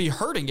shouldn't be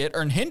hurting it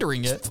or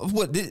hindering it.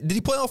 What did he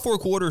play all 4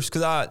 quarters?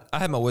 Because I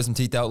had my wisdom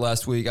teeth out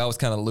last week. I was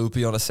kind of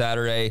loopy on a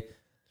Saturday.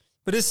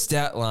 But his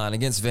stat line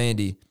against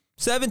Vandy,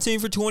 17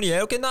 for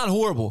 28. Okay, not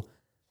horrible.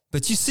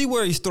 But you see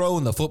where he's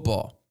throwing the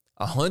football.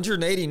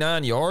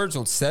 189 yards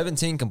on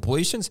 17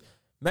 completions.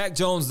 Mac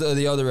Jones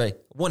the other way,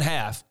 1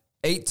 half,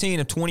 18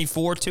 of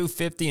 24,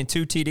 250 and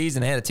 2 TDs,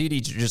 and had a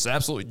TD just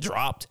absolutely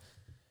dropped.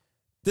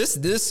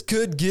 This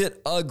could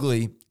get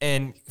ugly.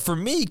 And for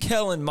me,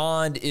 Kellen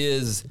Mond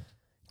is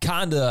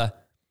kind of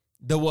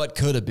the what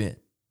could have been.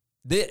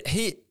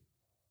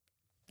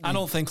 I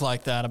don't think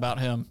like that about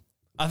him.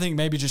 I think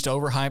maybe just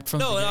overhyped from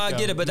the get-go. I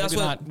get it, but maybe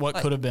that's what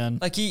could have been.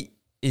 Like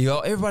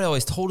everybody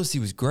always told us he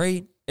was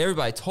great.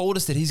 Everybody told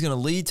us that he's going to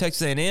lead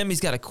Texas A&M.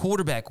 He's got a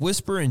quarterback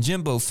whisperer in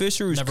Jimbo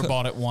Fisher. Who's never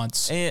bought it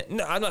once. And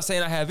no, I'm not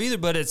saying I have either,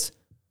 but it's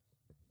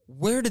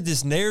where do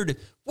these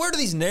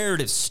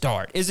narratives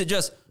start? Is it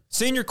just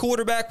senior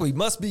quarterback, we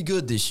must be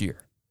good this year?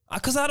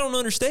 Because I don't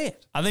understand.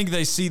 I think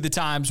they see the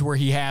times where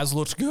he has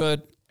looked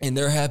good. And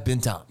there have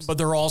been times. But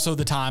there are also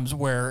the times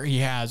where he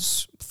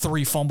has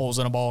 3 fumbles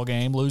in a ball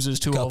game, loses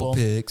 2 of them. Couple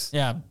picks.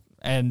 Yeah.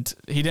 And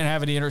he didn't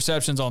have any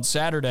interceptions on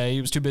Saturday.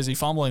 He was too busy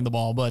fumbling the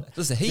ball. But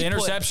the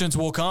interceptions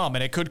will come,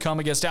 and it could come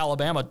against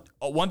Alabama.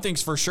 One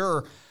thing's for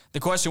sure. The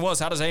question was,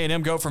 how does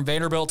A&M go from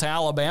Vanderbilt to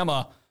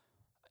Alabama?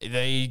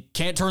 They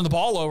can't turn the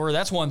ball over.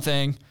 That's one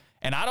thing.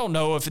 And I don't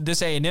know if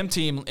this A&M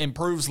team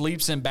improves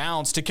leaps and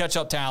bounds to catch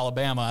up to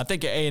Alabama. I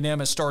think A&M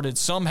has started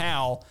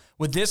somehow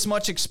with this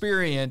much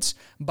experience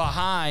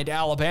behind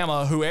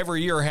Alabama, who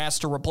every year has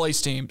to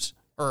replace teams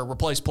or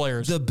replace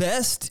players. The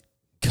best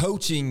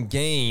coaching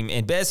game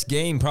and best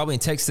game probably in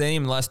Texas A&M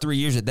in the last 3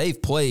 years that they've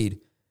played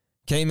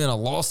came in a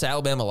loss to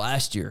Alabama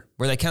last year,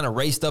 where they kind of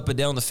raced up and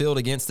down the field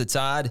against the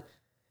Tide.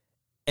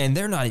 And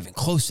they're not even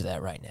close to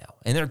that right now.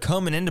 And they're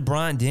coming into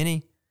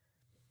Bryant-Denny.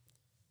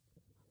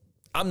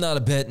 I'm not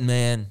a betting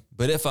man,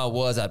 but if I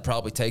was, I'd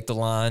probably take the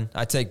line.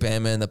 I'd take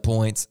Bama in the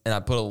points, and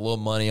I'd put a little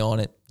money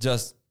on it.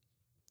 Just,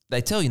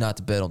 they tell you not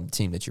to bet on the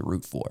team that you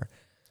root for.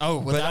 Oh,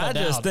 without a doubt.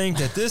 But I just think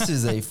that this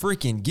is a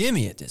freaking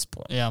gimme at this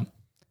point. Yeah.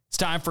 It's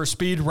time for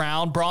Speed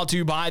Round, brought to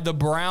you by the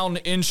Brown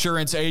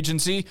Insurance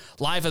Agency.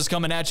 Life is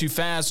coming at you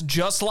fast,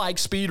 just like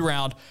Speed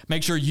Round.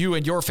 Make sure you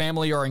and your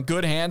family are in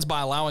good hands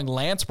by allowing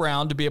Lance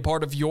Brown to be a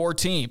part of your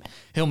team.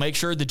 He'll make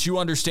sure that you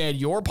understand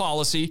your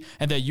policy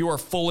and that you are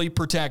fully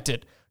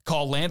protected.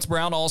 Call Lance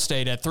Brown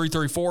Allstate at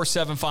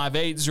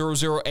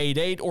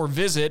 334-758-0088 or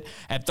visit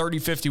at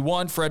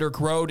 3051 Frederick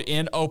Road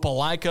in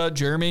Opelika.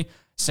 Jeremy,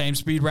 same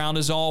Speed Round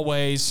as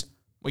always.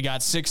 We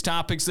got 6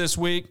 topics this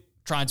week.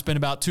 Try and spend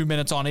about 2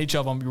 minutes on each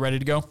of them. You ready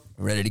to go?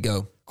 Ready to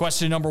go.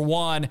 Question number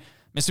 1.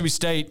 Mississippi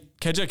State,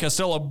 KJ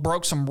Costello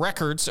broke some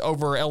records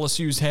over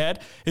LSU's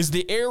head. Is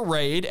the air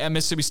raid at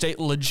Mississippi State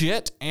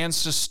legit and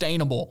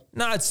sustainable?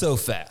 Not so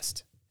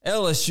fast.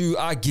 LSU,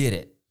 I get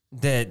it.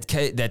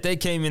 That they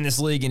came in this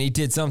league and he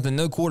did something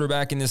no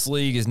quarterback in this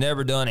league has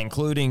never done,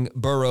 including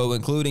Burrow,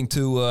 including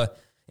Tua,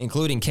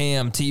 including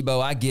Cam,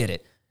 Tebow. I get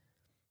it.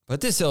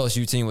 But this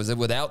LSU team was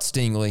without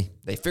Stingley.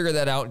 They figured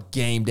that out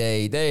game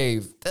day.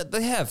 They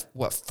have,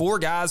 4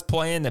 guys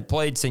playing that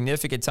played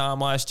significant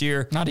time last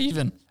year? Not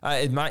even.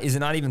 Is it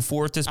not even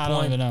 4 at this point? I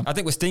don't even know. I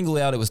think with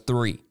Stingley out, it was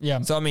 3. Yeah.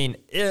 So, I mean,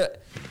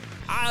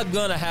 I'm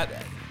going to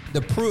have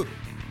the proof.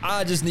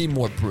 I just need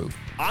more proof.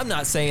 I'm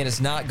not saying it's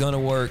not going to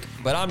work,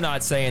 but I'm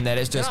not saying that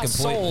it's just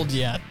completely sold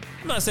yet.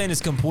 I'm not saying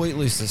it's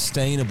completely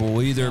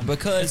sustainable either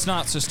because it's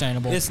not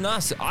sustainable. It's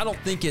not. I don't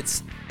think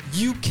it's.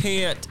 You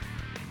can't.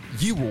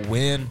 You will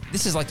win.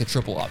 This is like the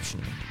triple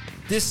option.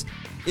 This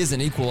is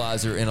an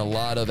equalizer in a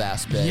lot of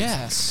aspects.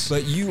 Yes.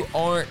 But you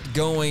aren't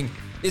going.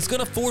 It's going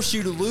to force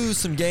you to lose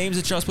some games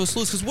that you're not supposed to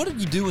lose. Because what did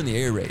you do in the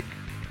air raid?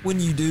 When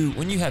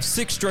you have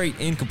 6 straight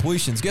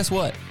incompletions, guess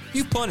what?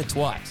 You've punted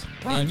twice.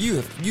 Right. And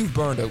you've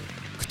burned a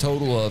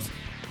total of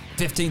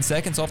 15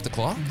 seconds off the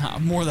clock?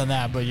 More than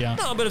that, but yeah.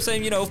 No, but I'm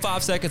saying,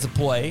 5 seconds of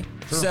play,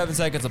 sure. 7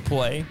 seconds of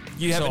play.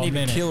 You haven't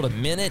even killed a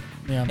minute.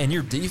 Yeah. And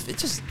your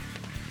defense,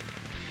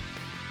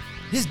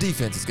 his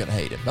defense is going to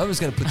hate him. I'm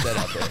just going to put that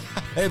out there.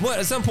 Hey,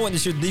 at some point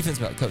this year, the defense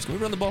will be like, Coach, can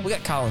we run the ball? We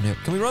got Colin here.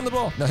 Can we run the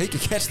ball? No, he can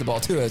catch the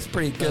ball too. It's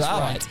pretty good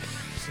highlights.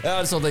 Right.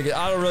 I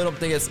really don't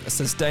think it's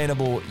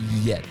sustainable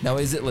yet. Now,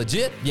 is it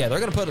legit? Yeah, they're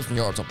going to put up some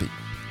yards on people.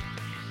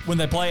 When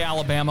they play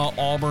Alabama,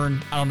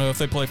 Auburn, I don't know if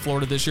they play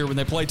Florida this year. When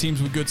they play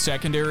teams with good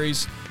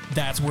secondaries,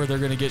 that's where they're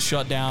going to get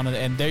shut down,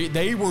 and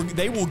they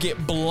will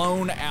get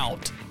blown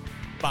out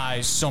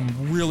by some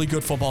really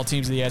good football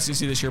teams in the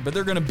SEC this year. But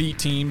they're going to beat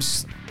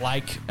teams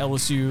like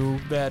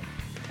LSU that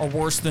are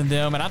worse than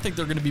them, and I think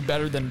they're going to be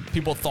better than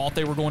people thought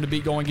they were going to be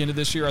going into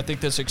this year. I think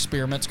this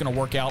experiment's going to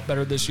work out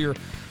better this year,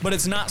 but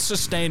it's not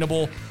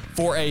sustainable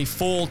for a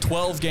full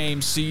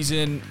 12-game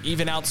season,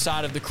 even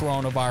outside of the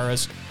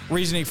coronavirus.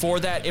 Reasoning for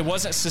that, it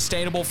wasn't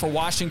sustainable for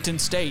Washington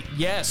State.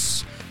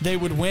 Yes, they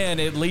would win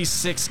at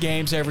least 6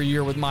 games every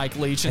year with Mike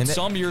Leach, and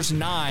some years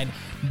 9,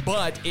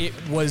 but it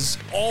was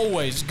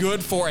always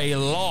good for a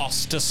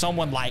loss to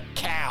someone like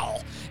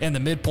Cal in the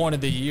midpoint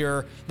of the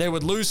year. They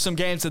would lose some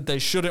games that they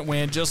shouldn't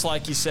win, just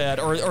like you said,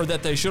 or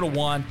that they should have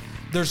won.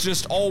 There's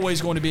just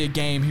always going to be a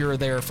game here or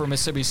there for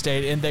Mississippi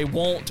State, and they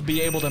won't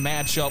be able to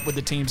match up with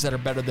the teams that are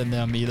better than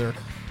them either.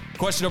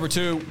 Question number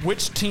 2,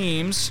 which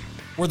teams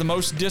were the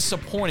most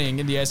disappointing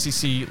in the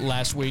SEC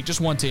last week?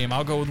 Just one team.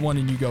 I'll go with one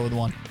and you go with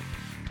one.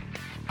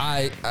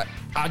 I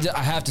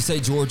have to say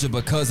Georgia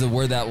because of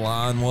where that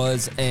line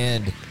was,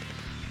 and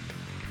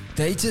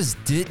they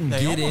just didn't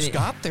get any. They almost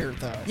got there,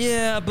 though.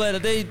 Yeah,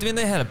 but they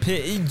had a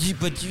pit.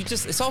 But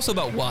it's also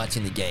about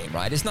watching the game,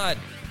 right? It's not.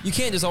 You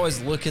can't just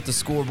always look at the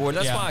scoreboard.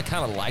 That's why I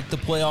kind of like the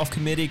playoff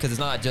committee, because it's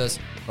not just,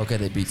 okay,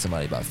 they beat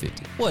somebody by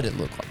 50. What did it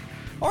look like?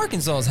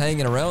 Arkansas is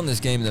hanging around this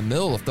game in the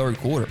middle of third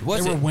quarter.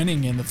 They were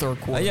winning in the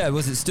third quarter. Yeah,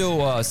 was it still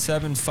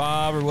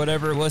 7-5 or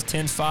whatever? It was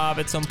 10-5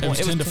 at some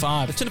point. It was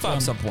 10-5. It was 10-5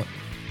 at some point.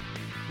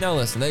 Now,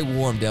 listen, they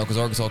wore them down because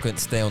Arkansas couldn't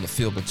stay on the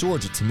field, but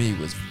Georgia, to me,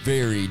 was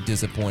very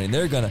disappointing.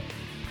 I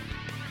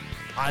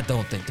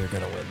don't think they're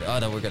going to win. I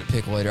know we're going to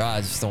pick later. I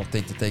just don't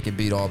think that they can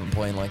beat Auburn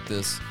playing like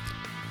this.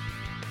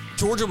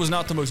 Georgia was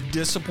not the most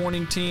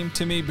disappointing team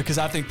to me because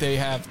I think they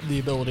have the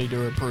ability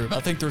to improve. I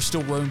think there's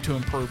still room to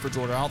improve for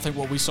Georgia. I don't think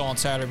what we saw on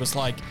Saturday was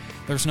like,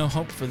 there's no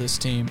hope for this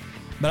team.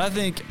 But I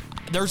think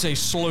there's a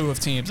slew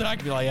of teams that I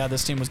could be like, yeah,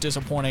 this team was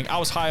disappointing. I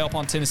was high up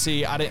on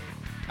Tennessee. I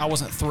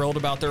wasn't thrilled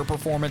about their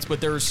performance, but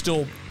there's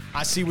still,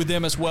 I see with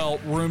them as well,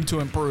 room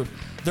to improve.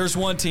 There's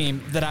one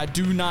team that I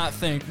do not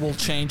think will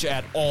change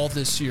at all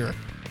this year,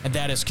 and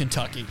that is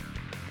Kentucky.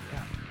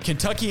 Yeah.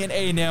 Kentucky and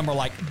A&M are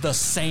like the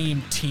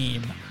same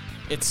team,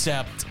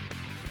 except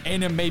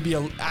A&M may be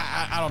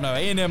I don't know.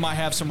 A&M might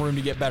have some room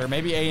to get better.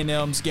 Maybe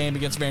A&M's game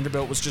against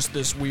Vanderbilt was just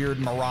this weird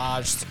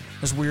mirage,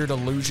 this weird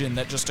illusion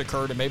that just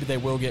occurred, and maybe they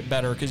will get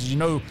better because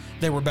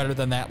they were better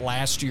than that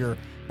last year.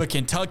 But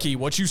Kentucky,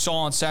 what you saw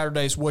on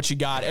Saturday is what you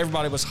got.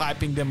 Everybody was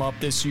hyping them up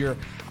this year.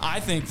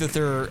 I think that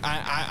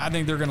I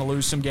think they're going to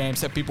lose some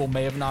games that people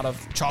may have not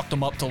have chalked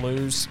them up to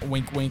lose.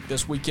 Wink, wink.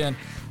 This weekend,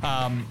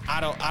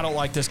 I don't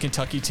like this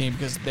Kentucky team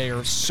because they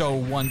are so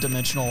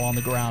one-dimensional on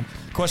the ground.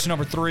 Question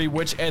number 3: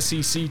 which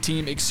SEC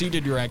team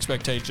exceeded your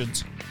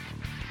expectations?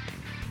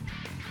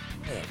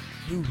 Man,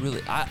 who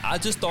really? I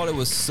just thought it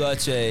was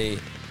such a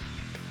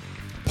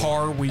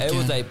par weekend. It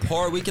was a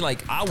par weekend.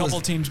 Like a couple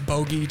teams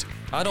bogeyed.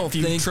 I don't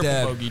think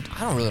that. Bogeyed.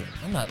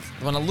 I'm not.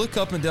 When I look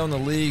up and down the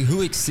league,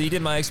 who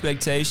exceeded my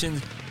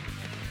expectations?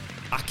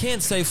 I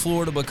can't say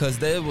Florida because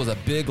there was a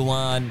big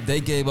line. They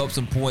gave up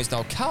some points.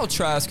 Now, Kyle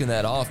Trask in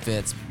that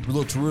offense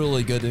looked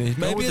really good to me.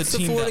 Maybe it's the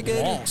team Florida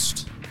game.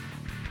 Lost.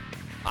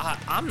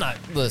 I'm not.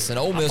 Listen,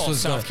 Ole Miss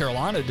was South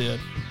Carolina did.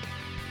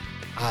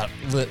 I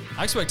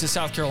expected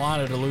South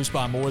Carolina to lose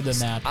by more than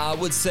that. I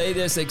would say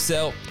this,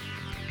 except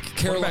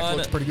Carolina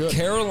looks pretty good.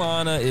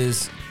 Carolina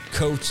is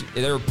coach.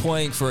 They're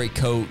playing for a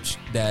coach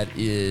that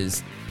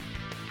is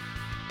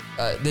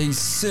these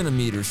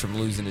centimeters from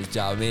losing his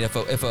job. I mean, if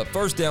a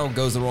first down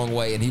goes the wrong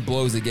way and he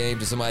blows the game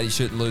to somebody he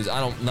shouldn't lose,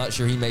 I'm not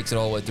sure he makes it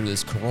all the way through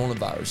this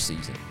coronavirus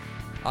season.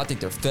 I think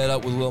they're fed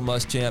up with Will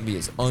Muschamp. He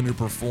has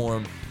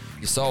underperformed.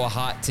 You saw a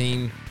hot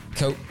team.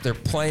 They're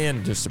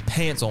playing just their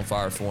pants on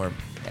fire for him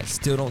and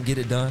still don't get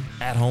it done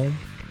at home.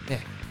 Yeah.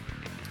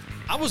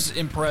 I was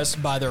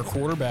impressed by their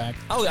quarterback.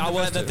 I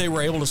was that they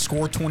were able to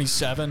score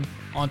 27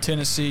 on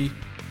Tennessee.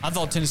 I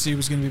thought Tennessee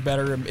was going to be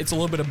better. It's a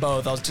little bit of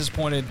both. I was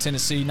disappointed in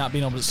Tennessee not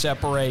being able to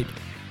separate.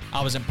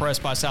 I was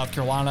impressed by South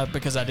Carolina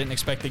because I didn't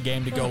expect the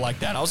game to go like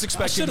that. I was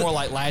expecting more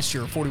like last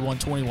year,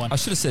 41-21. I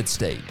should have said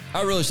State.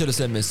 I really should have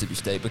said Mississippi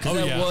State because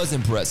that was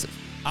impressive.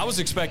 I was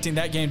expecting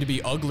that game to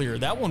be uglier.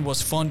 That one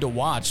was fun to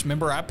watch.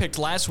 Remember, I picked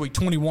last week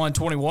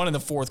 21-21 in the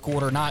fourth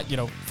quarter, not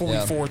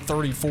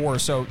 44-34.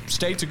 So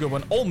State's a good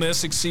one. Ole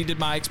Miss exceeded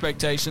my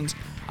expectations.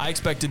 I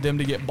expected them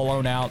to get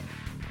blown out.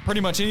 Pretty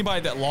much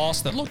anybody that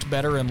lost that looked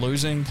better in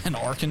losing than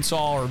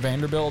Arkansas or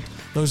Vanderbilt,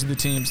 those are the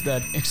teams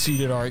that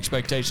exceeded our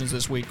expectations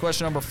this week.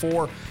 Question number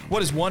 4,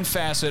 what is one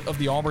facet of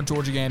the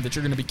Auburn-Georgia game that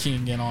you're going to be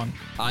keying in on?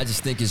 I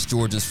just think it's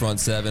Georgia's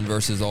front seven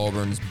versus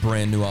Auburn's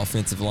brand new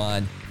offensive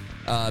line.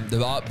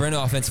 The brand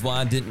new offensive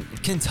line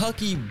didn't.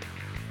 Kentucky,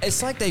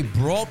 it's like they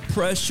brought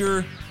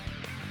pressure,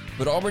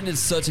 but Auburn did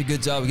such a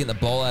good job of getting the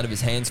ball out of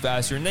his hands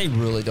faster, and they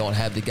really don't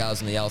have the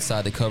guys on the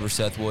outside to cover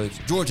Seth Williams.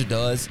 Georgia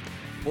does.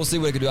 We'll see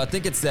what they can do. I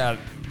think it's that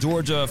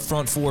Georgia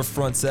front four,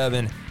 front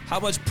seven, how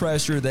much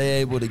pressure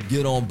they able to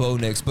get on Bo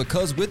Nix,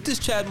 because with this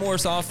Chad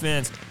Morris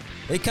offense,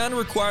 it kind of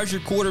requires your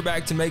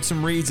quarterback to make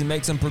some reads and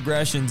make some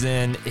progressions,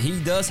 and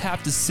he does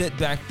have to sit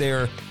back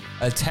there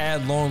a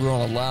tad longer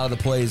on a lot of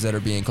the plays that are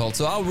being called.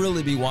 So I'll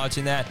really be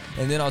watching that,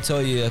 and then I'll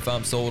tell you if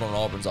I'm sold on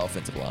Auburn's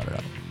offensive line or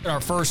not. In our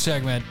first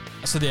segment,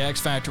 I said the X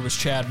factor was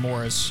Chad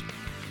Morris.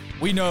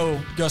 We know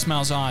Gus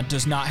Malzahn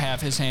does not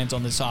have his hands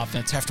on this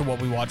offense after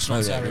what we watched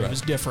on Saturday. Right. It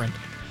was different.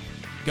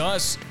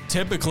 Gus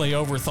typically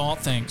overthought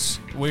things.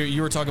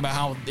 You were talking about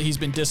how he's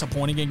been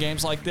disappointing in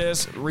games like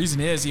this. The reason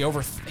is he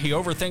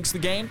overthinks the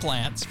game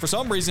plans. For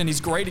some reason,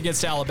 he's great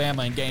against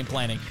Alabama in game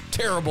planning.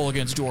 Terrible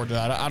against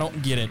Georgia. I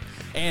don't get it.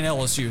 And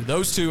LSU.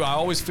 Those two, I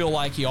always feel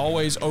like he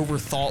always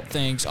overthought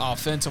things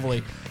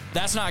offensively.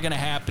 That's not going to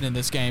happen in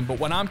this game. But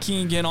when I'm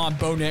keying in on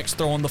Bo Nix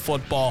throwing the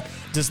football,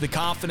 does the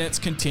confidence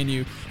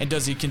continue, and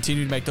does he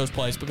continue to make those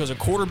plays? Because a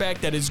quarterback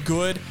that is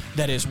good,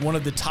 that is one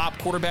of the top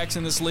quarterbacks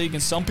in this league,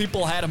 and some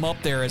people had him up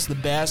there as the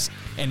best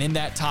and in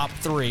that top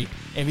 3.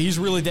 If he's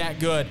really that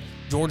good,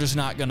 Georgia's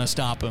not going to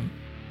stop him.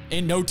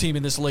 And no team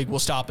in this league will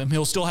stop him.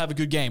 He'll still have a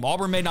good game.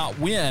 Auburn may not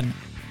win,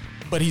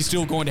 but he's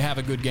still going to have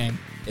a good game.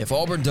 If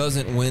Auburn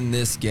doesn't win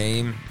this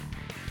game,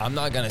 I'm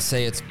not going to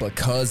say it's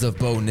because of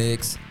Bo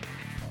Nix.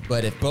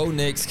 But if Bo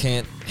Nix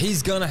can't,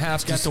 he's going to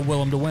have to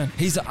will him to win.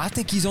 I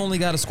think he's only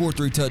got to score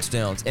 3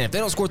 touchdowns. And if they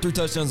don't score 3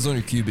 touchdowns, it's on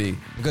your QB.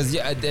 Because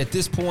at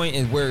this point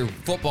and where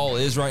football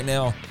is right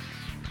now,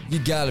 you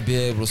got to be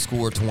able to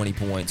score 20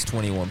 points,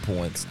 21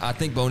 points. I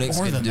think Bo Nix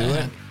can do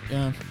it.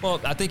 Yeah. Well,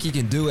 I think he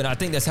can do it. I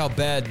think that's how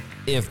bad.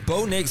 If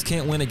Bo Nix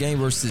can't win a game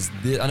versus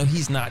this, I know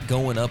he's not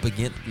going up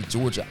against the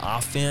Georgia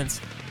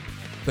offense,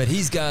 but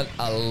he's got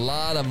a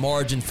lot of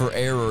margin for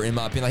error, in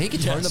my opinion. Like, he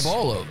can turn the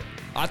ball over.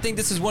 I think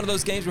this is one of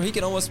those games where he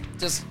can almost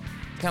just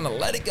kind of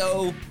let it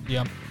go.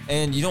 Yeah.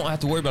 And you don't have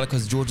to worry about it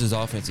because Georgia's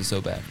offense is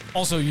so bad.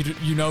 Also,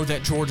 you know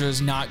that Georgia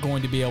is not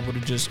going to be able to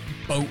just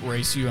boat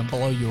race you and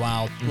blow you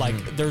out. Mm-hmm.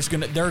 Like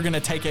they're gonna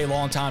take a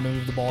long time to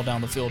move the ball down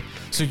the field.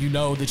 So you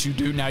know that you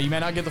do. Now you may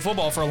not get the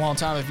football for a long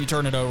time if you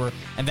turn it over,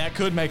 and that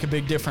could make a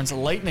big difference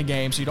late in the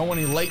game. So you don't want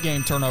any late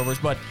game turnovers,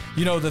 but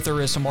you know that there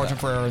is some margin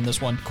for error in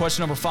this one.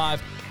 Question number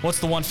 5: what's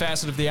the one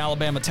facet of the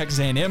Alabama Texas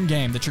A&M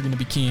game that you're going to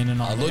be keying in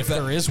on, if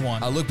there is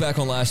one? I look back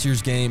on last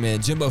year's game,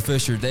 and Jimbo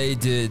Fisher, they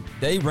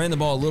ran the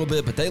ball a little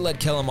bit, but they let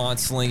Kellen Mond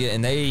sling it,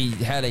 and they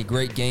had a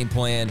great game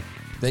plan.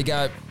 They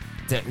got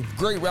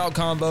great route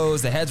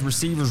combos. They had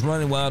receivers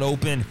running wide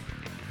open.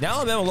 Now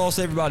Alabama lost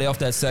everybody off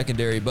that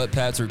secondary but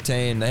Patrick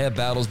Tane. They have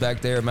battles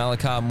back there,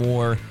 Malachi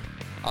Moore.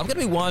 I'm going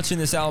to be watching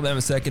this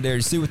Alabama secondary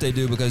to see what they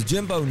do because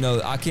Jimbo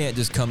knows I can't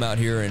just come out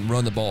here and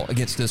run the ball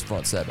against this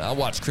front seven. I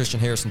watched Christian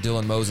Harrison,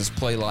 Dylan Moses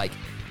play like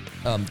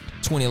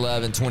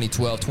 2011,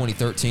 2012,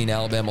 2013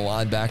 Alabama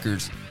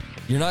linebackers.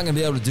 You're not going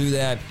to be able to do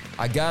that.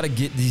 I got to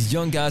get these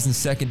young guys in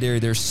secondary.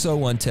 They're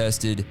so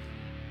untested.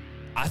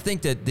 I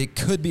think that there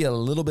could be a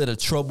little bit of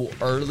trouble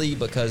early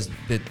because of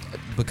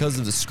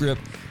the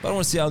script. But I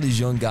want to see how these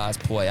young guys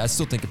play. I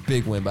still think a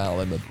big win by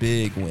Alabama, a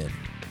big win.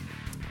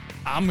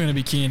 I'm going to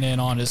be keying in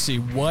on to see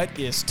what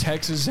is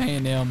Texas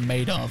A&M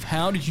made of.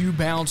 How do you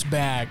bounce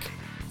back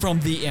from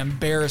the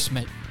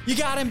embarrassment? You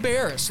got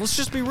embarrassed. Let's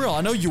just be real.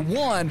 I know you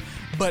won,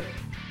 but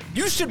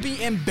you should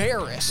be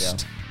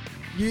embarrassed.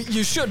 Yeah.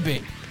 You should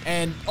be.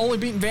 And only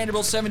beating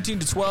Vanderbilt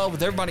 17-12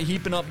 with everybody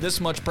heaping up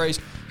this much praise,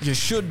 you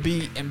should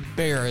be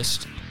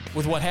embarrassed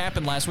with what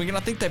happened last week. And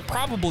I think they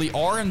probably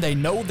are, and they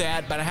know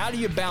that. But how do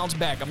you bounce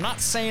back? I'm not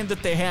saying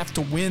that they have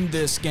to win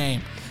this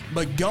game.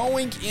 But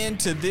going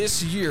into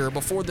this year,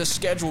 before the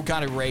schedule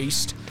got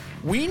erased,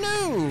 we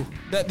knew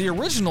that the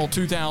original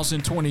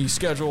 2020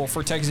 schedule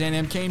for Texas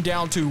A&M came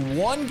down to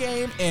one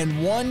game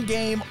and one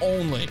game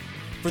only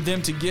for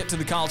them to get to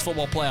the college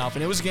football playoff,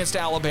 and it was against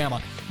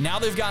Alabama. Now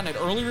they've gotten it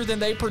earlier than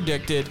they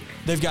predicted.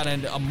 They've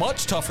gotten a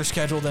much tougher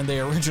schedule than they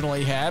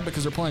originally had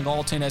because they're playing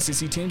all 10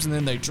 SEC teams, and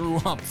then they drew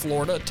up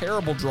Florida, a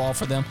terrible draw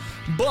for them.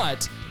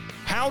 But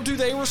how do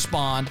they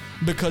respond?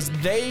 Because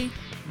they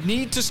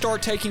need to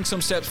start taking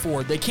some steps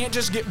forward. They can't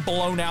just get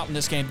blown out in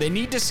this game. They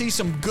need to see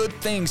some good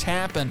things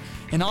happen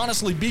and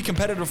honestly be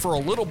competitive for a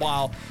little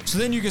while, so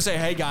then you can say,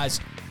 hey guys,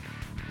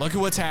 look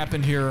at what's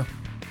happened here.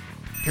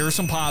 Here are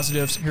some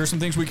positives. Here are some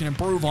things we can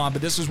improve on,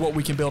 but this is what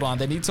we can build on.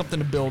 They need something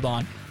to build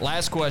on.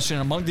 Last question,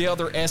 among the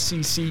other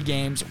SEC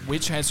games,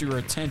 which has your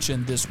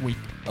attention this week?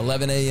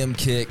 11 a.m.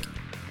 kick,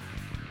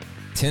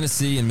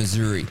 Tennessee and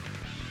Missouri.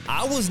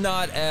 I'm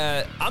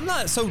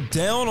not so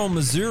down on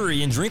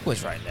Missouri and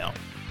Drinkwitz right now.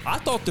 I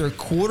thought their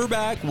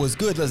quarterback was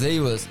good.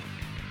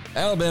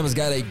 Alabama's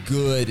got a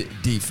good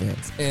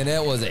defense, and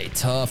that was a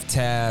tough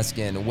task.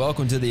 And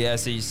welcome to the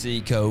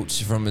SEC,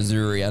 coach from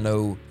Missouri. I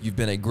know you've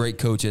been a great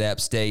coach at App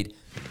State.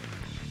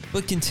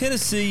 But can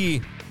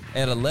Tennessee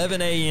at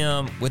 11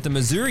 a.m. with the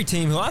Missouri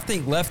team, who I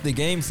think left the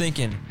game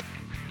thinking,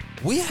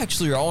 we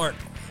actually aren't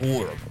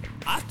horrible.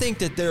 I think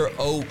that they're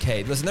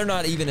okay. Listen, they're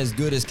not even as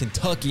good as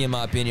Kentucky, in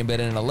my opinion, but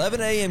in an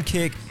 11 a.m.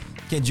 kick,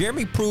 can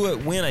Jeremy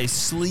Pruitt win a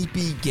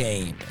sleepy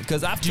game?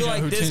 Because I feel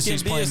like this can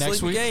be a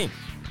sleepy game.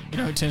 You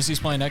know who Tennessee's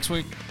playing next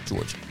week?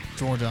 Georgia.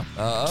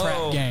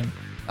 Trap game.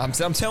 I'm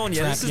telling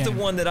you, this is the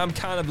one that I'm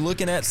kind of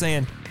looking at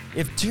saying,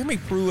 if Jeremy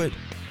Pruitt,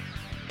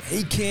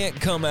 he can't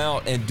come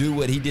out and do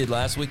what he did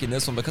last week in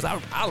this one, because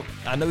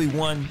I know he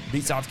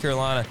beat South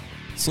Carolina,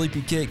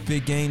 sleepy kick,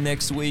 big game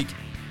next week.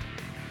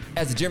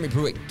 As a Jeremy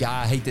Pruitt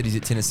guy, I hate that he's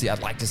at Tennessee.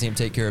 I'd like to see him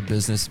take care of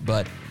business,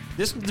 but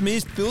this to me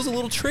feels a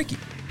little tricky.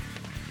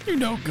 You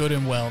know good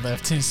and well that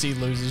if Tennessee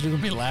loses, you're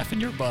going to be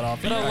laughing your butt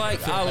off. But I like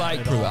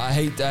Pruitt. I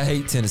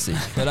hate Tennessee,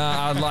 but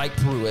I like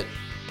Pruitt.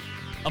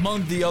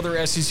 Among the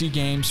other SEC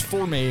games,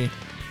 for me,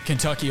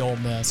 Kentucky Ole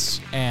Miss,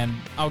 and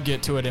I'll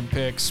get to it in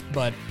picks,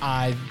 but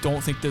I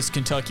don't think this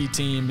Kentucky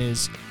team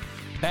is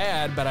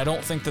bad, but I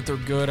don't think that they're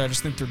good. I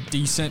just think they're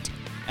decent.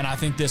 And I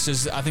think this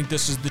is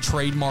the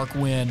trademark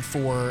win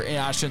for,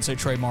 I shouldn't say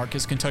trademark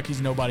because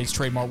Kentucky's nobody's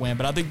trademark win,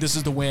 but I think this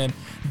is the win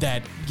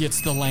that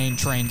gets the lane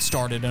train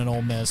started in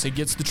Ole Miss. It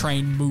gets the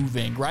train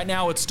moving. Right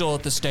now it's still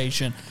at the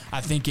station.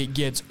 I think it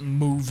gets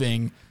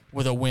moving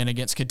with a win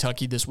against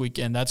Kentucky this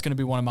weekend. That's going to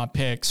be one of my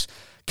picks.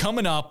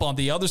 Coming up on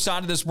the other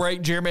side of this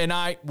break, Jeremy and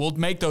I will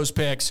make those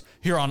picks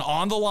here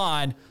on The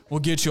Line. We'll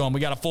get you on. We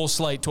got a full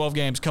slate, 12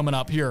 games coming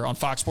up here on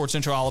Fox Sports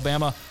Central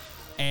Alabama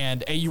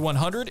and AU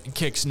 100 and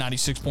Kicks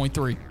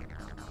 96.3.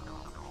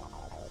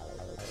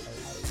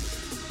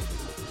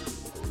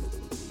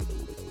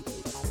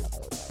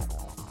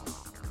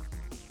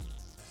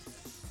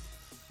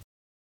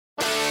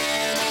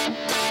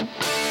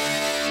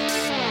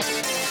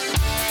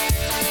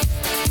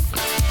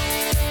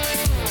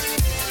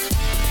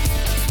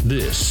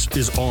 This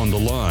is On the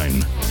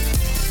Line.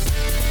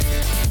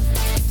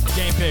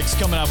 Game picks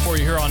coming up for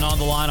you here on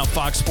The Line on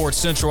Fox Sports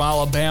Central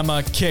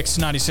Alabama, Kicks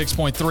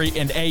 96.3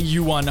 and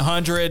AU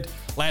 100.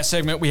 Last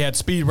segment, we had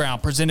Speed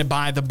Round presented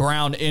by the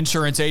Brown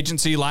Insurance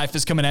Agency. Life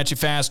is coming at you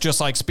fast, just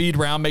like Speed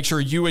Round. Make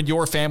sure you and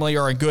your family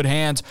are in good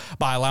hands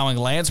by allowing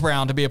Lance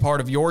Brown to be a part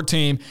of your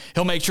team.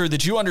 He'll make sure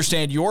that you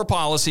understand your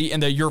policy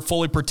and that you're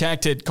fully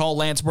protected. Call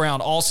Lance Brown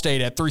Allstate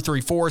at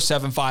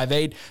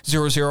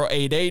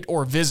 334-758-0088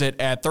 or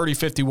visit at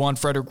 3051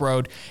 Frederick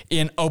Road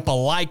in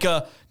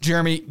Opelika.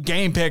 Jeremy,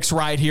 game picks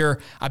right here.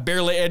 I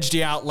barely edged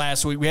you out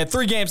last week. We had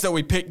 3 games that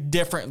we picked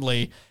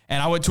differently,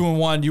 and I went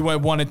 2-1. You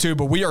went 1-2,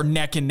 but we are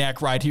neck and neck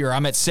right here.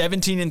 I'm at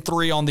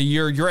 17-3 on the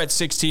year. You're at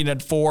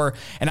 16-4,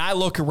 and I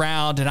look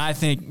around and I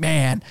think,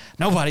 man,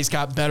 nobody's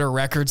got better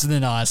records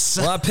than us.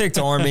 Well, I picked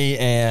Army,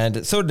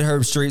 and so did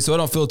Herb Street, so I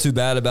don't feel too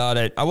bad about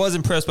it. I was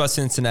impressed by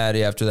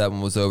Cincinnati after that one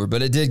was over,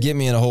 but it did get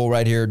me in a hole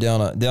right here down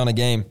a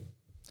game.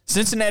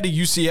 Cincinnati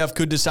UCF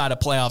could decide a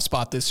playoff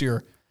spot this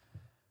year.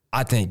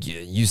 I think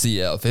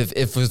UCF.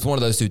 If it's one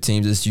of those two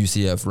teams, it's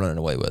UCF running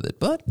away with it.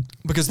 But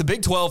because the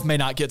Big 12 may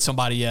not get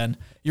somebody in.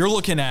 You're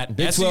looking at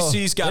Big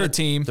SEC's 12, got a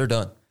team. They're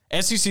done.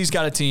 SEC's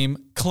got a team.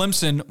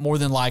 Clemson, more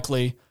than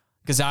likely,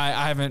 because I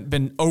haven't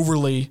been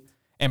overly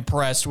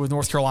impressed with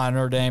North Carolina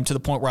Notre Dame to the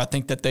point where I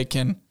think that they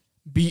can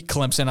beat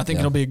Clemson. I think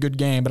it'll be a good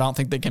game, but I don't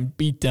think they can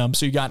beat them.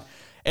 So you got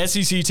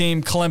SEC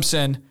team,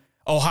 Clemson,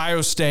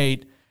 Ohio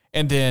State,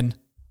 and then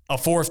a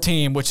fourth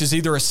team, which is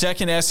either a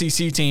second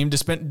SEC team,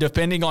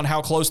 depending on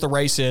how close the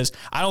race is.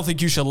 I don't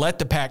think you should let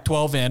the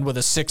Pac-12 in with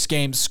a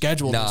 6-game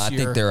schedule this year.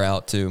 I think they're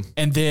out too.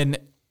 And then,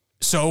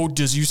 so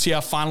does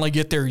UCF finally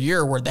get their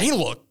year where they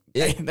look,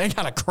 they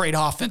got a great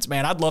offense,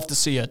 man. I'd love to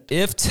see it.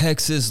 If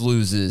Texas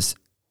loses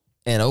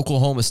and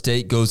Oklahoma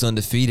State goes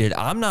undefeated,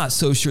 I'm not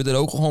so sure that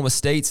Oklahoma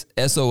State's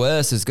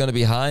SOS is going to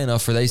be high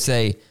enough for they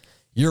say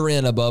you're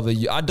in above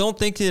a. I don't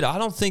think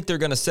they're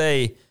going to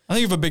say. I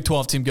think if a Big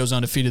 12 team goes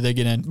undefeated, they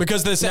get in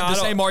because the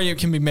same argument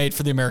can be made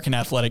for the American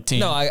Athletic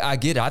team. No, I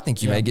get it. I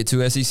think you may get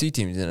 2 SEC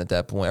teams in at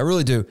that point. I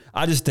really do.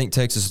 I just think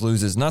Texas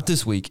loses, not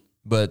this week,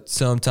 but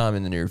sometime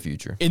in the near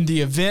future. In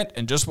the event,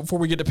 and just before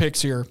we get to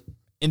picks here,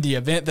 in the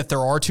event that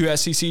there are 2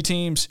 SEC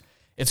teams,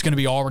 it's going to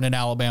be Auburn and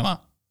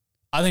Alabama.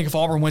 I think if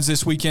Auburn wins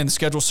this weekend, the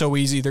schedule's so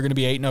easy, they're going to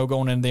be 8-0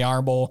 going into the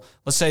Iron Bowl.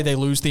 Let's say they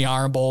lose the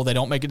Iron Bowl, they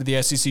don't make it to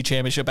the SEC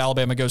championship,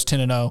 Alabama goes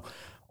 10-0.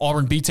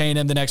 Auburn beats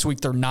A&M the next week,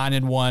 they're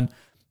 9-1.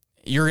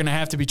 You're going to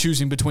have to be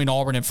choosing between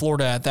Auburn and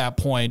Florida at that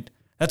point.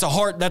 That's a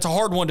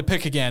hard one to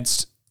pick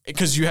against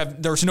because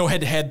there's no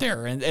head-to-head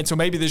there. And so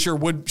maybe this year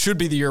should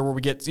be the year where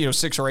we get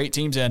 6 or 8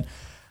 teams in.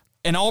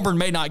 And Auburn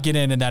may not get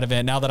in that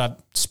event now that I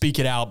speak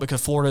it out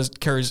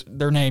because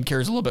their name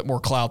carries a little bit more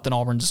clout than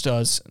Auburn's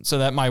does. So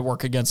that might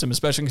work against them,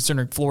 especially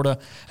considering Florida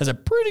has a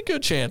pretty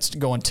good chance to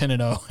go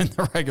 10-0 in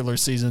the regular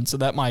season. So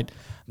that might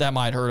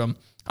hurt them.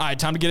 All right,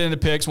 time to get into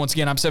picks. Once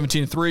again, I'm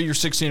 17-3. You're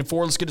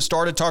 16-4. Let's get it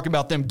started talking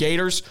about them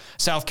Gators,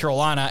 South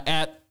Carolina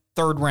at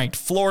third-ranked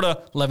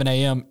Florida, 11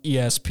 a.m.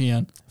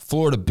 ESPN.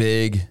 Florida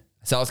big.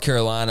 South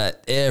Carolina,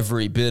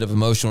 every bit of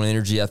emotional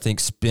energy, I think,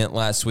 spent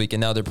last week,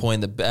 and now they're playing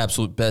the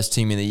absolute best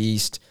team in the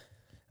East.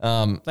 They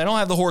don't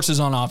have the horses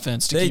on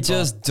offense to keep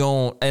up.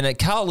 Don't. And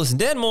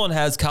Dan Mullen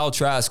has Kyle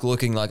Trask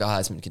looking like a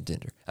Heisman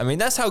contender. I mean,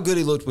 that's how good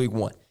he looked week 1.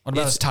 What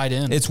about his tight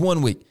end? It's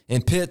 1 week,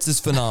 and Pitts is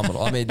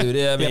phenomenal. I mean, dude,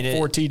 he had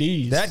 4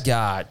 TDs. That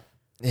guy,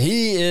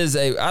 he is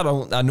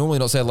I normally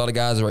don't say a lot of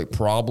guys are a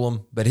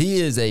problem, but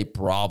he is a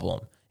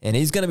problem. And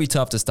he's going to be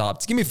tough to stop.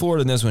 Just give me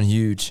Florida in this one,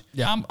 huge.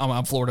 Yeah,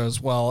 I'm Florida as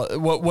well.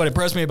 What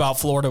impressed me about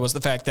Florida was the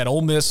fact that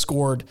Ole Miss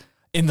scored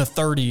in the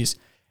 30s,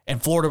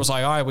 and Florida was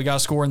like, all right, we got to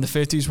score in the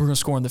 50s. We're going to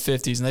score in the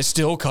 50s, and they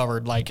still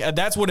covered. Like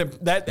that's what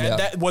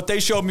what they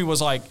showed me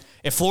was like,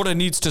 if Florida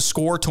needs to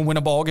score to win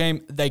a ball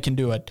game, they can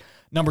do it.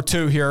 Number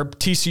 2 here,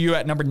 TCU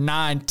at number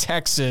 9,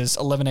 Texas,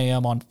 11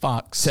 a.m. on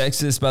Fox.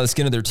 Texas by the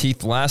skin of their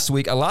teeth last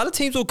week. A lot of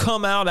teams will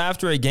come out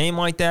after a game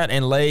like that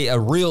and lay a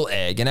real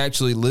egg and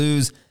actually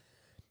lose.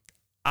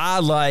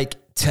 I like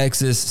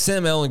Texas.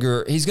 Sam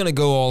Ehlinger, he's going to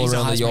go all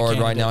around the yard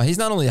right now. He's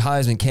not only a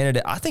Heisman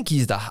candidate, I think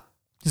he's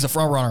a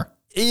front runner.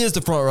 He is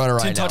the front runner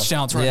right now. 10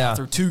 touchdowns right now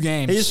through 2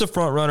 games. He's the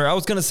front runner. I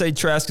was going to say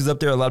Trask is up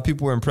there. A lot of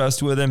people were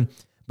impressed with him.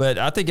 But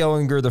I think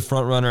Ehlinger, the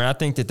front runner, I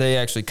think that they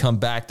actually come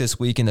back this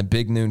week in the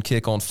big noon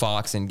kick on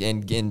Fox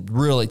and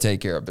really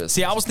take care of business.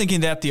 See, I was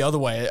thinking that the other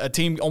way. A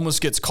team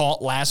almost gets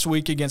caught last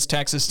week against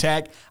Texas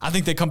Tech. I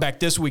think they come back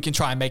this week and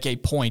try and make a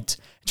point,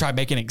 try and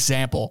make an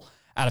example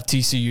out of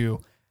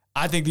TCU.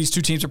 I think these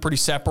two teams are pretty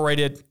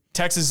separated.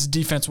 Texas'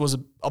 defense was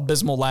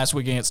abysmal last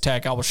week against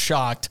Tech. I was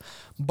shocked.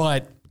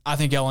 But I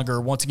think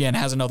Ehlinger, once again,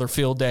 has another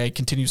field day,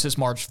 continues his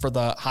march for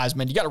the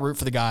Heisman. You got to root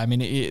for the guy. I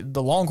mean,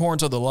 the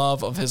Longhorns are the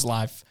love of his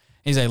life.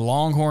 He's a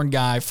Longhorn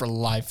guy for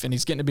life, and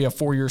he's getting to be a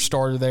 4-year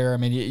starter there. I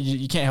mean,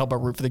 you can't help but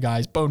root for the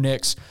guys. Bo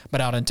Nix,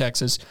 but out in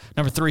Texas.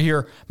 Number 3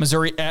 here,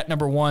 Missouri at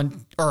number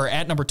 1, or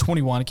at number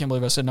 21. I can't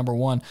believe I said number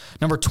 1.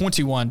 Number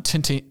 21,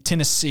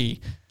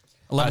 Tennessee.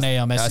 11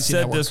 a.m. SEC I said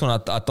Network. this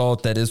one. I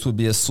thought that this would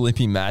be a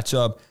sleepy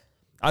matchup.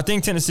 I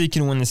think Tennessee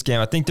can win this game.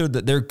 I think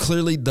they're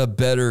clearly the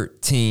better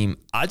team.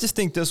 I just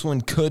think this one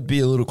could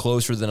be a little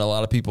closer than a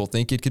lot of people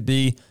think it could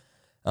be.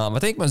 I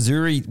think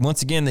Missouri,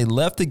 once again, they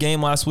left the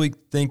game last week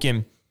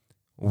thinking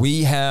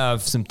we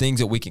have some things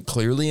that we can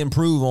clearly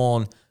improve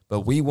on,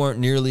 but we weren't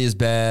nearly as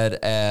bad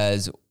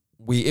as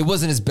it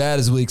wasn't as bad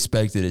as we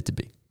expected it to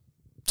be.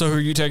 So who are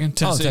you taking?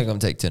 Tennessee? I'm going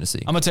to take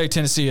Tennessee. I'm going to take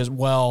Tennessee as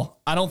well.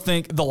 I don't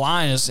think the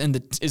line is in the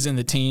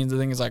teens. I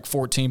think it's like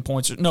 14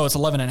 points. No, it's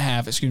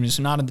 11.5. Excuse me.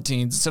 So not in the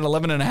teens. It's at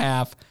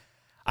 11.5.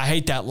 I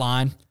hate that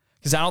line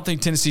because I don't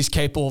think Tennessee's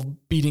capable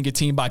of beating a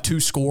team by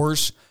 2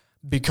 scores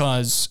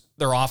because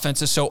their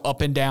offense is so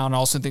up and down. I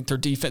also think their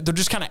defense, they're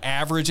just kind of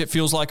average, it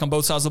feels like, on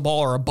both sides of the ball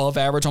or above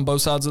average on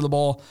both sides of the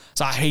ball.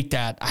 So I hate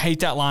that. I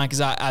hate that line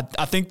because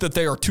I think that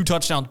they are 2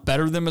 touchdowns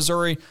better than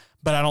Missouri,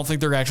 but I don't think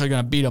they're actually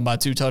going to beat them by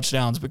 2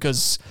 touchdowns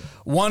because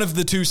one of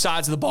the two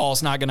sides of the ball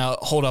is not going to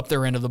hold up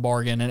their end of the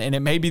bargain. And it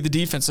may be the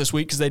defense this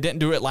week because they didn't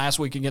do it last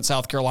week against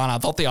South Carolina. I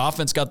thought the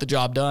offense got the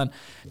job done.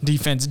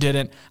 Defense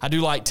didn't. I do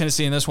like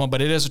Tennessee in this one,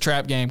 but it is a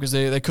trap game because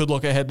they could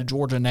look ahead to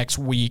Georgia next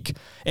week.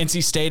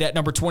 NC State at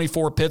number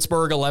 24,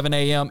 Pittsburgh, 11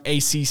 a.m.,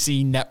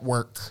 ACC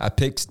Network. I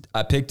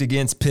picked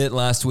against Pitt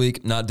last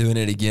week. Not doing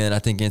it again. I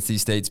think NC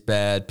State's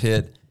bad.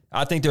 Pitt,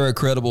 I think they're a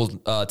credible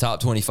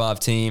top 25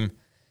 team.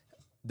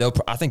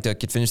 I think they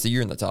could finish the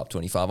year in the top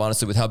 25,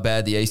 honestly, with how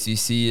bad the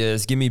ACC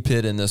is. Give me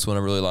Pitt in this one. I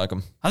really like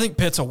them. I think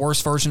Pitt's a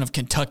worse version of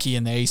Kentucky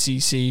in the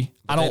ACC.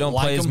 They don't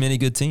play as many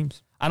good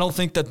teams. I don't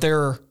think that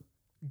they're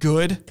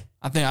good.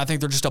 I think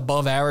they're just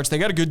above average. They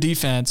got a good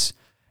defense,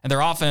 and their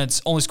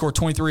offense only scored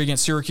 23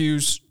 against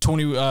Syracuse,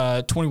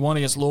 21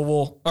 against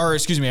Louisville. Or,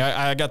 excuse me,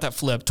 I got that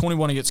flipped.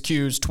 21 against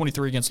Cuse,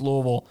 23 against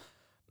Louisville.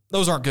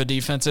 Those aren't good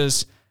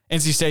defenses.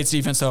 NC State's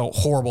defense, though,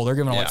 horrible. They're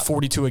giving like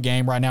 42 a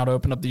game right now to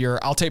open up the year.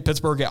 I'll take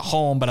Pittsburgh at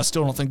home, but I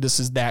still don't think this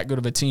is that good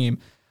of a team.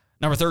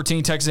 Number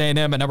 13, Texas A&M,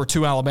 and number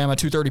 2, Alabama,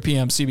 2:30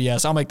 p.m.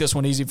 CBS. I'll make this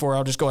one easy for you.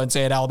 I'll just go ahead and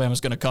say it. Alabama's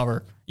going to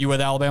cover. You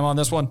with Alabama on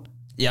this one?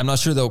 Yeah, I'm not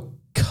sure they'll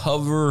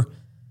cover.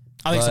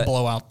 I think it's a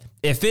blowout.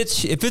 If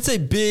it's a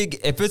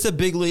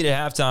big lead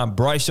at halftime,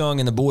 Bryce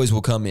Young and the boys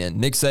will come in.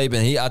 Nick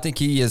Saban, I think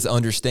he is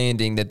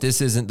understanding that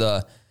this isn't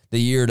the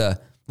year to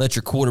let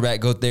your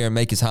quarterback go out there and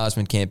make his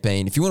Heisman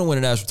campaign. If you want to win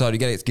a national title, you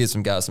got to give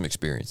some guys some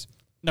experience.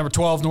 Number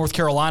 12, North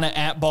Carolina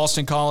at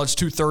Boston College,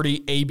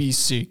 2:30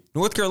 ABC.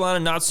 North Carolina,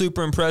 not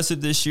super impressive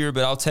this year,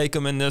 but I'll take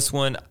them in this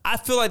one. I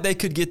feel like they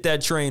could get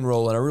that train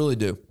rolling. I really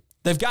do.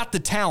 They've got the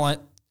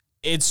talent.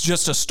 It's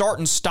just a start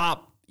and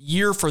stop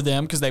year for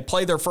them because they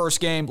played their first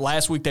game.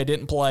 Last week they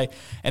didn't play,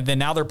 and then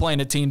now they're playing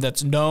a team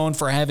that's known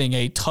for having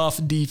a tough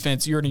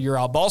defense year in and year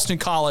out. Boston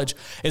College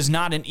is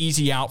not an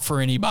easy out for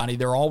anybody.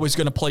 They're always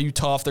going to play you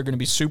tough. They're going to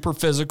be super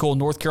physical.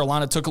 North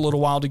Carolina took a little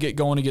while to get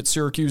going against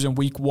Syracuse in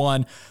week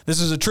 1. This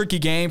is a tricky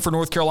game for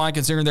North Carolina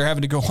considering they're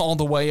having to go all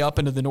the way up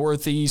into the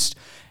Northeast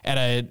at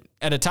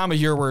a time of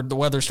year where the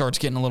weather starts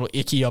getting a little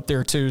icky up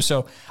there too.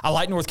 So I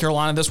like North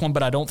Carolina this one,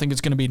 but I don't think it's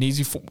going to be an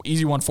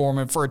easy one for them.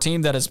 And for a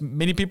team that as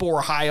many people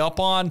were high up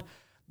on,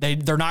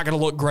 they're not going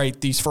to look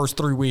great these first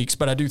 3 weeks,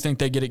 but I do think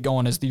they get it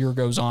going as the year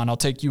goes on. I'll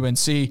take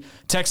UNC.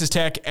 Texas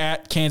Tech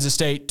at Kansas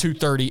State,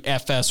 2:30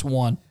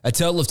 FS1. A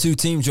tale of two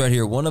teams right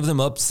here. One of them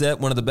upset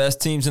one of the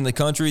best teams in the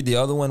country. The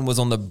other one was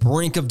on the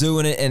brink of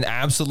doing it and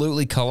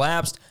absolutely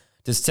collapsed.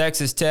 Does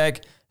Texas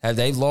Tech, have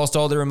they lost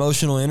all their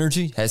emotional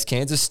energy? Has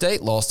Kansas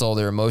State lost all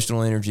their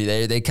emotional energy?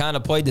 They kind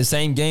of played the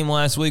same game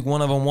last week.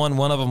 One of them won,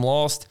 one of them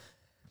lost.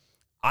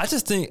 I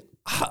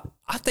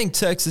think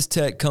Texas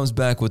Tech comes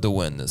back with a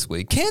win this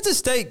week. Kansas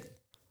State,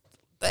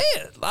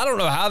 I don't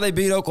know how they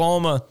beat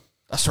Oklahoma.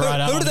 That's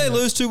right. Who did they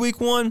lose to week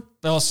 1?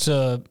 They lost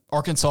to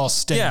Arkansas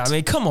State. Yeah, I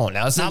mean, come on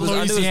now. Not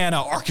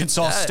Louisiana,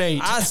 Arkansas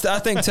State. I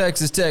think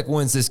Texas Tech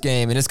wins this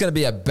game, and it's going to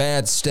be a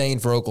bad stain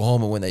for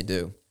Oklahoma when they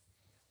do.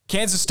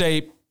 Kansas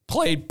State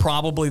played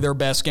probably their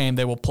best game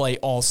they will play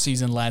all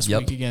season last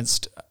week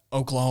against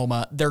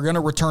Oklahoma. They're going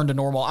to return to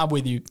normal. I'm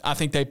with you. I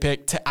think they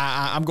picked.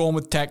 I'm going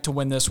with Tech to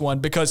win this one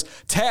because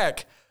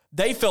Tech,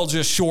 they fell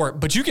just short,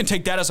 but you can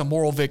take that as a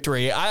moral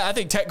victory. I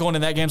think Tech going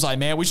in that game is like,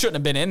 man, we shouldn't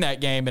have been in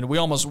that game, and we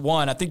almost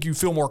won. I think you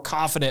feel more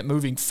confident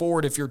moving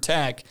forward if you're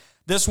Tech.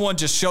 This one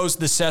just shows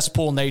the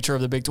cesspool nature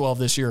of the Big 12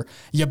 this year.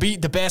 You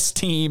beat the best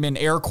team in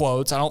air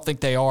quotes. I don't think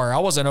they are. I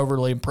wasn't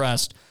overly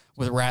impressed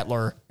with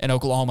Rattler in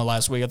Oklahoma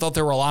last week. I thought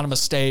there were a lot of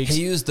mistakes.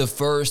 He was the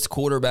first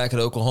quarterback at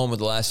Oklahoma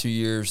the last few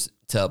years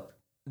to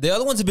 – the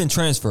other ones have been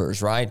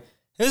transfers, right?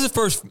 He was the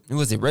first –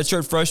 was he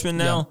redshirt freshman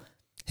now?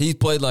 Yeah. He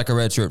played like a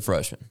redshirt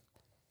freshman.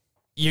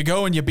 You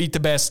go and you beat the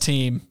best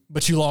team,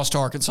 but you lost to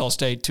Arkansas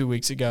State 2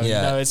 weeks ago. Yeah.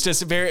 You know, it's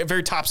just a very,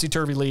 very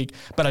topsy-turvy league,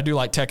 but I do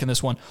like Tech in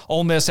this one.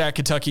 Ole Miss at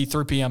Kentucky,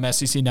 3 p.m.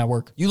 SEC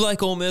Network. You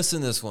like Ole Miss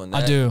in this one?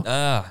 I do.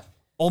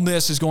 Ole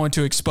Miss is going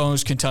to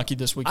expose Kentucky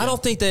this weekend. I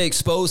don't think they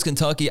expose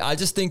Kentucky. I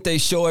just think they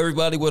show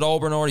everybody what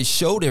Auburn already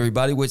showed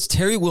everybody, which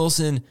Terry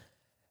Wilson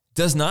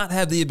does not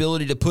have the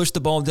ability to push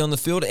the ball down the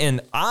field.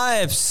 And I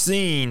have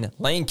seen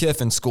Lane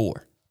Kiffin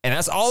score. And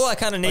that's all I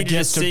kind of needed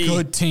against to see. Against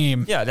a good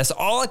team. Yeah, that's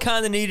all I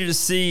kind of needed to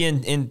see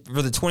in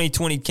for the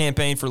 2020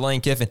 campaign for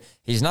Lane Kiffin.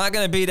 He's not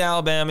going to beat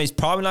Alabama. He's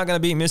probably not going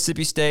to beat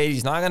Mississippi State.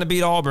 He's not going to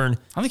beat Auburn.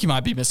 I think he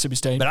might beat Mississippi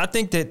State. But I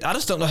think that I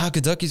just don't know how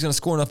Kentucky's going to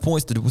score enough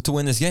points to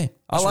win this game.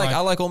 I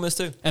like Ole Miss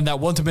too. And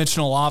that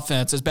one-dimensional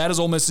offense, as bad as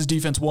Ole Miss's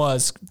defense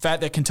was, the fact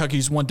that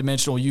Kentucky's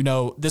one-dimensional, you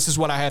know, this is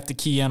what I have to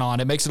key in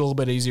on. It makes it a little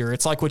bit easier.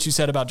 It's like what you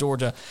said about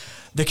Georgia.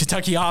 The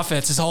Kentucky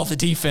offense is all the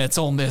defense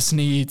Ole Miss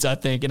needs, I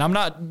think. And I'm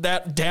not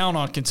that down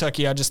on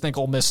Kentucky. I just think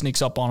Ole Miss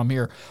sneaks up on them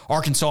here.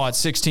 Arkansas at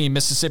 16,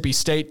 Mississippi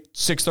State,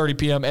 6:30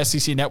 p.m.,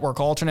 SEC Network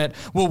alternate.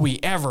 Will we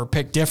ever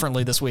pick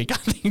differently this week? I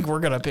think we're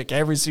going to pick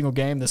every single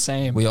game the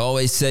same. We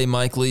always say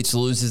Mike Leach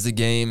loses the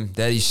game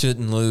that he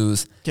shouldn't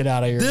lose. Get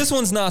out of here. This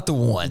one's not the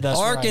one. That's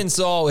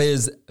Arkansas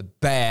is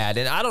bad.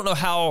 And I don't know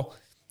how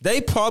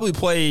they probably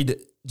played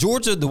 –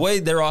 Georgia, the way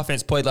their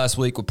offense played last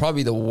week, would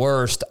probably be the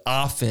worst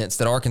offense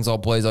that Arkansas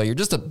plays all year.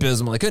 Just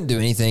abysmal. They couldn't do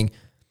anything.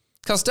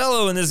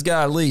 Costello and this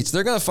guy Leach,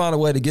 they're going to find a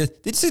way to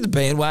get. Did you see the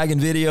bandwagon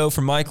video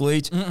from Mike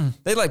Leach? Mm-mm.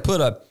 They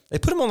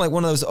put him on like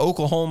one of those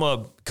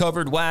Oklahoma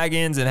covered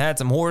wagons and had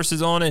some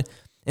horses on it.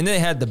 And then they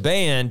had the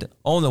band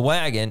on the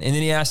wagon. And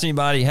then he asked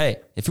anybody, hey,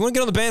 if you want to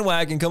get on the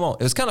bandwagon, come on.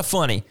 It was kind of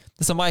funny.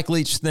 It's a Mike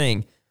Leach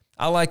thing.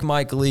 I like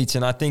Mike Leach,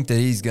 and I think that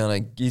he's gonna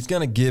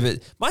give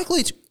it. Mike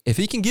Leach, if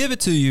he can give it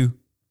to you,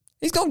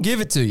 he's gonna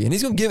give it to you, and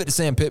he's gonna give it to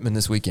Sam Pittman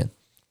this weekend.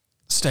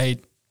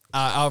 State,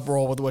 I'll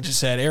roll with what you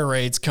said. Air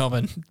raid's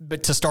coming,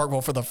 but to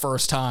Starkville for the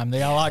first time. They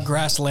got a lot of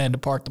grassland to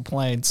park the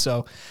planes.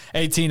 So,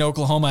 18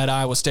 Oklahoma at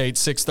Iowa State,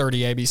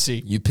 6:30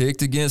 ABC. You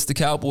picked against the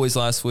Cowboys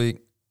last week,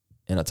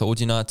 and I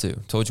told you not to.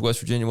 Told you West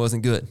Virginia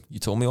wasn't good. You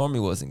told me Army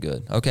wasn't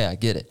good. Okay, I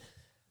get it.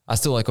 I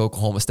still like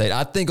Oklahoma State.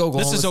 I think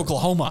Oklahoma. This is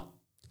Oklahoma.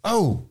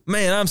 Oh,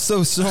 man, I'm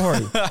so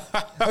sorry.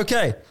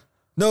 Okay.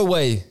 No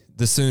way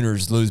the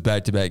Sooners lose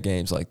back-to-back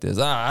games like this.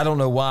 I don't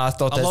know why I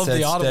thought that said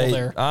the audible State.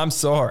 there. I'm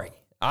sorry.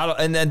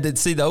 And then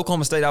the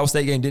Oklahoma State-Iowa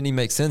State game didn't even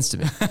make sense to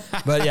me.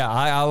 But, yeah,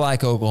 I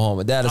like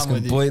Oklahoma. That is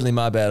completely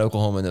my bad,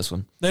 Oklahoma in this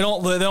one. They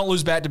don't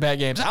lose back-to-back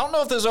games. I don't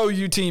know if this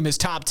OU team is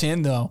top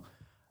 10, though.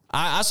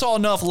 I saw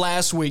enough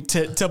last week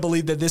to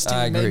believe that this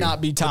team may not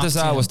be top 10. But this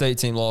Iowa State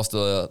team lost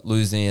to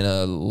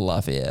Louisiana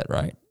Lafayette,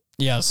 right?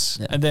 Yes,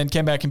 yeah. And then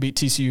came back and beat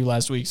TCU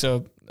last week.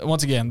 So,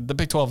 once again, the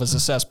Big 12 is a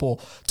cesspool.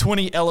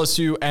 20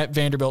 LSU at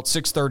Vanderbilt,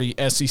 6:30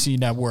 SEC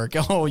Network.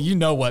 Oh, you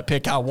know what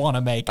pick I want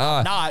to make.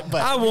 I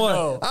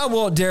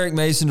want Derek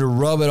Mason to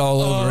rub it all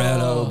over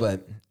Edo,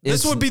 but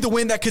this would be the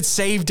win that could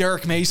save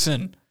Derek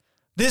Mason.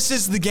 This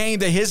is the game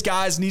that his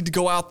guys need to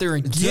go out there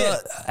and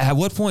get. At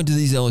what point do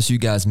these LSU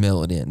guys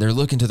mail it in? They're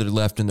looking to their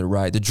left and their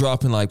right. They're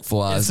dropping like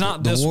flies. It's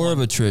not the this war one. of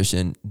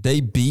attrition.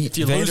 They beat If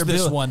you Vanderbilt.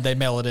 lose this one, they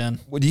mail it in.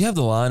 Well, do you have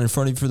the line in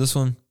front of you for this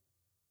one?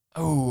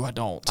 Oh, I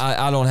don't.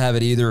 I don't have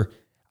it either.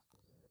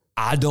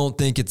 I don't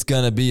think it's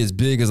going to be as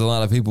big as a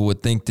lot of people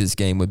would think this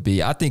game would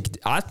be. I think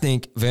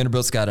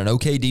Vanderbilt's got an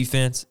okay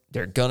defense.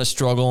 They're going to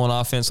struggle on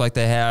offense like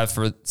they have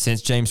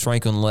since James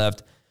Franklin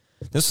left.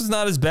 This was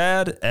not as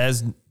bad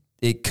as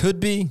it could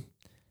be.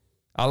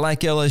 I like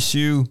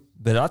LSU,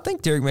 but I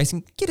think Derek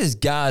Mason get his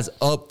guys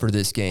up for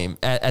this game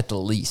at the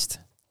least.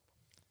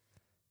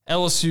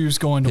 LSU's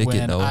going to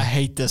win. Noah. I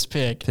hate this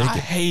pick. I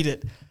hate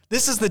it.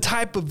 This is the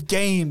type of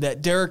game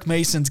that Derek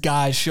Mason's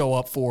guys show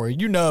up for.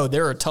 You know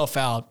they're a tough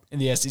out in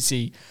the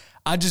SEC.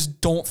 I just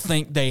don't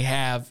think they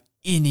have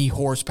any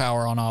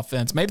horsepower on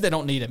offense. Maybe they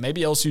don't need it.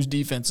 Maybe LSU's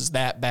defense is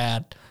that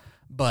bad.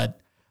 But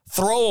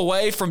throw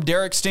away from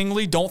Derek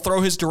Stingley. Don't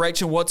throw his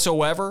direction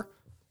whatsoever.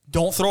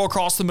 Don't throw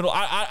across the middle.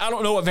 I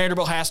don't know what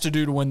Vanderbilt has to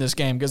do to win this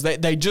game because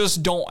they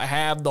just don't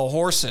have the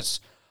horses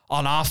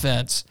on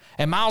offense.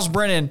 And Miles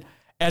Brennan,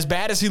 as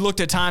bad as he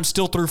looked at times,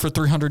 still threw for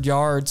 300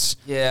 yards.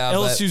 Yeah,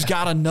 LSU's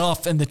got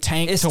enough in the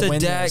tank to win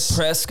this. It's the Dak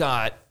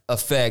Prescott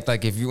effect.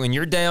 Like when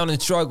you're down and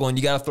struggling,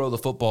 you got to throw the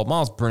football.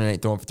 Miles Brennan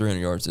ain't throwing for 300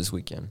 yards this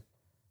weekend.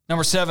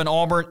 Number 7,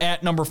 Auburn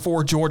at number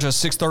 4, Georgia,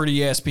 6:30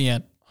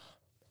 ESPN.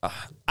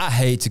 I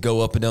hate to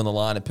go up and down the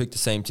line and pick the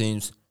same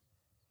teams.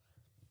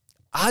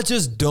 I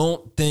just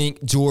don't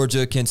think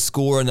Georgia can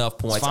score enough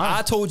points.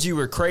 I told you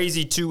were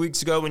crazy 2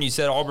 weeks ago when you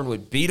said Auburn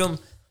would beat them.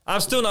 I'm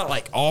still not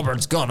like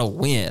Auburn's going to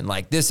win.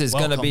 Like this is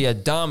going to be a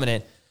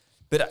dominant.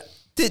 But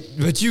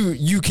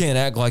you can't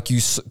act like you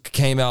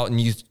came out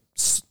and you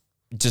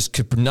just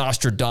could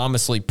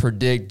Nostradamusly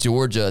predict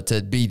Georgia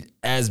to be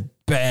as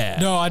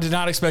bad. No, I did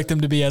not expect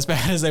them to be as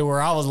bad as they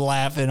were. I was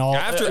laughing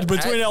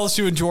between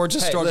LSU and Georgia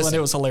struggling. Listen,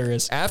 it was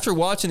hilarious. After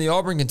watching the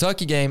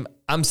Auburn-Kentucky game,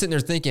 I'm sitting there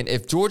thinking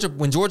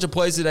when Georgia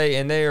plays today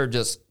and they are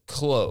just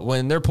close,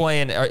 when they're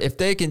playing, if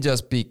they can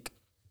just be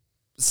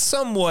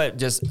somewhat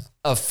just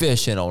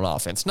efficient on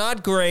offense,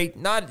 not great,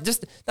 not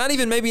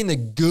even maybe in the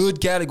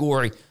good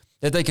category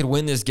that they could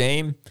win this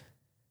game,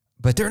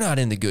 but they're not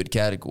in the good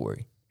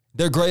category.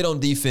 They're great on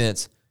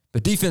defense,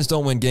 but defense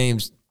don't win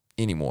games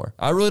anymore.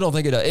 I really don't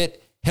think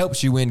it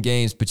helps you win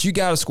games, but you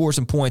got to score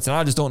some points, and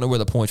I just don't know where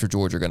the points for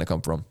Georgia are going to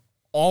come from.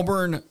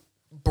 Auburn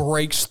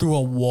breaks through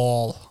a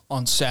wall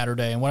on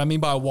Saturday, and what I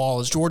mean by a wall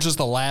is Georgia's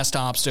the last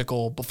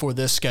obstacle before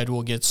this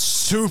schedule gets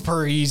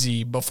super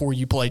easy before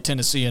you play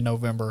Tennessee in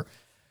November.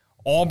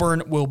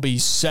 Auburn will be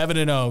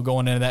 7-0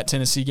 going into that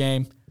Tennessee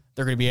game.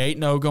 They're going to be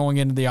 8-0 going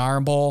into the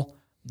Iron Bowl.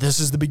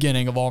 This is the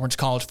beginning of Auburn's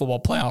college football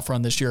playoff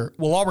run this year.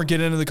 Will Auburn get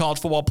into the college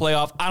football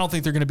playoff? I don't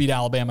think they're going to beat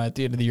Alabama at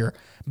the end of the year.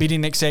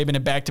 Beating Nick Saban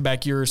in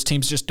back-to-back years,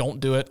 teams just don't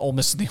do it. Ole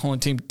Miss is the only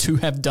team to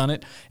have done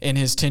it in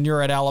his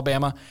tenure at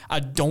Alabama. I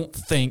don't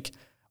think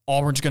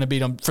Auburn's going to beat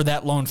them for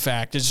that lone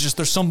fact. It's just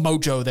there's some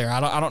mojo there. I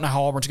don't know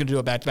how Auburn's going to do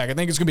it back-to-back. I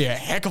think it's going to be a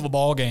heck of a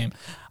ball game.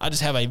 I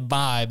just have a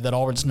vibe that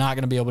Auburn's not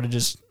going to be able to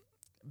just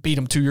beat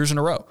them 2 years in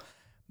a row.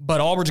 But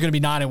Auburn's going to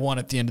be 9-1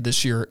 at the end of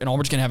this year, and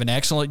Auburn's going to have an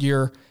excellent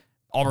year.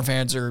 Auburn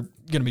fans are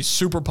going to be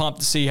super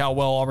pumped to see how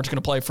well Auburn's going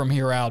to play from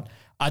here out.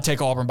 I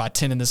take Auburn by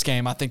 10 in this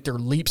game. I think they're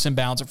leaps and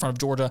bounds in front of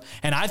Georgia,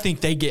 and I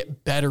think they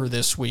get better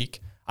this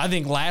week. I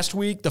think last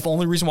week, the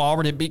only reason why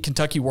Auburn didn't beat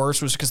Kentucky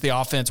worse was because the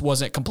offense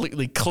wasn't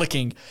completely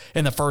clicking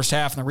in the first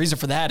half, and the reason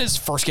for that is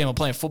first game of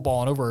playing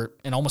football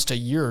in almost a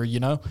year, you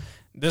know?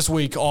 This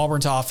week,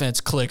 Auburn's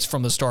offense clicks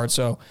from the start,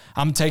 so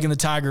I'm taking the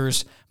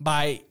Tigers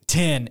by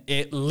 10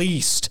 at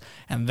least,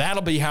 and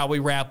that'll be how we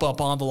wrap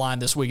up On the Line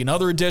this week.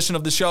 Another edition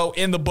of the show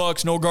in the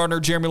books. Noah Gardner,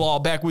 Jeremy Law,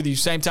 back with you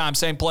same time,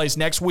 same place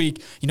next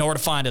week. You know where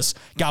to find us.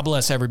 God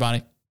bless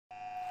everybody.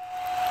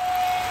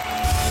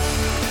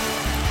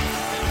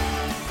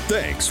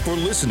 Thanks for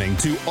listening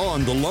to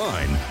On the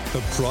Line,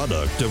 a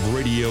product of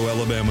Radio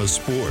Alabama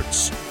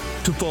Sports.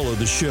 To follow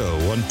the show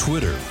on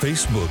Twitter,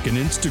 Facebook, and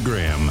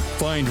Instagram,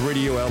 find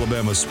Radio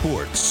Alabama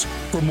Sports.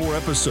 For more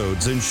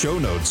episodes and show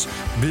notes,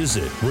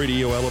 visit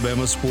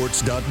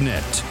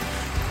radioalabamasports.net.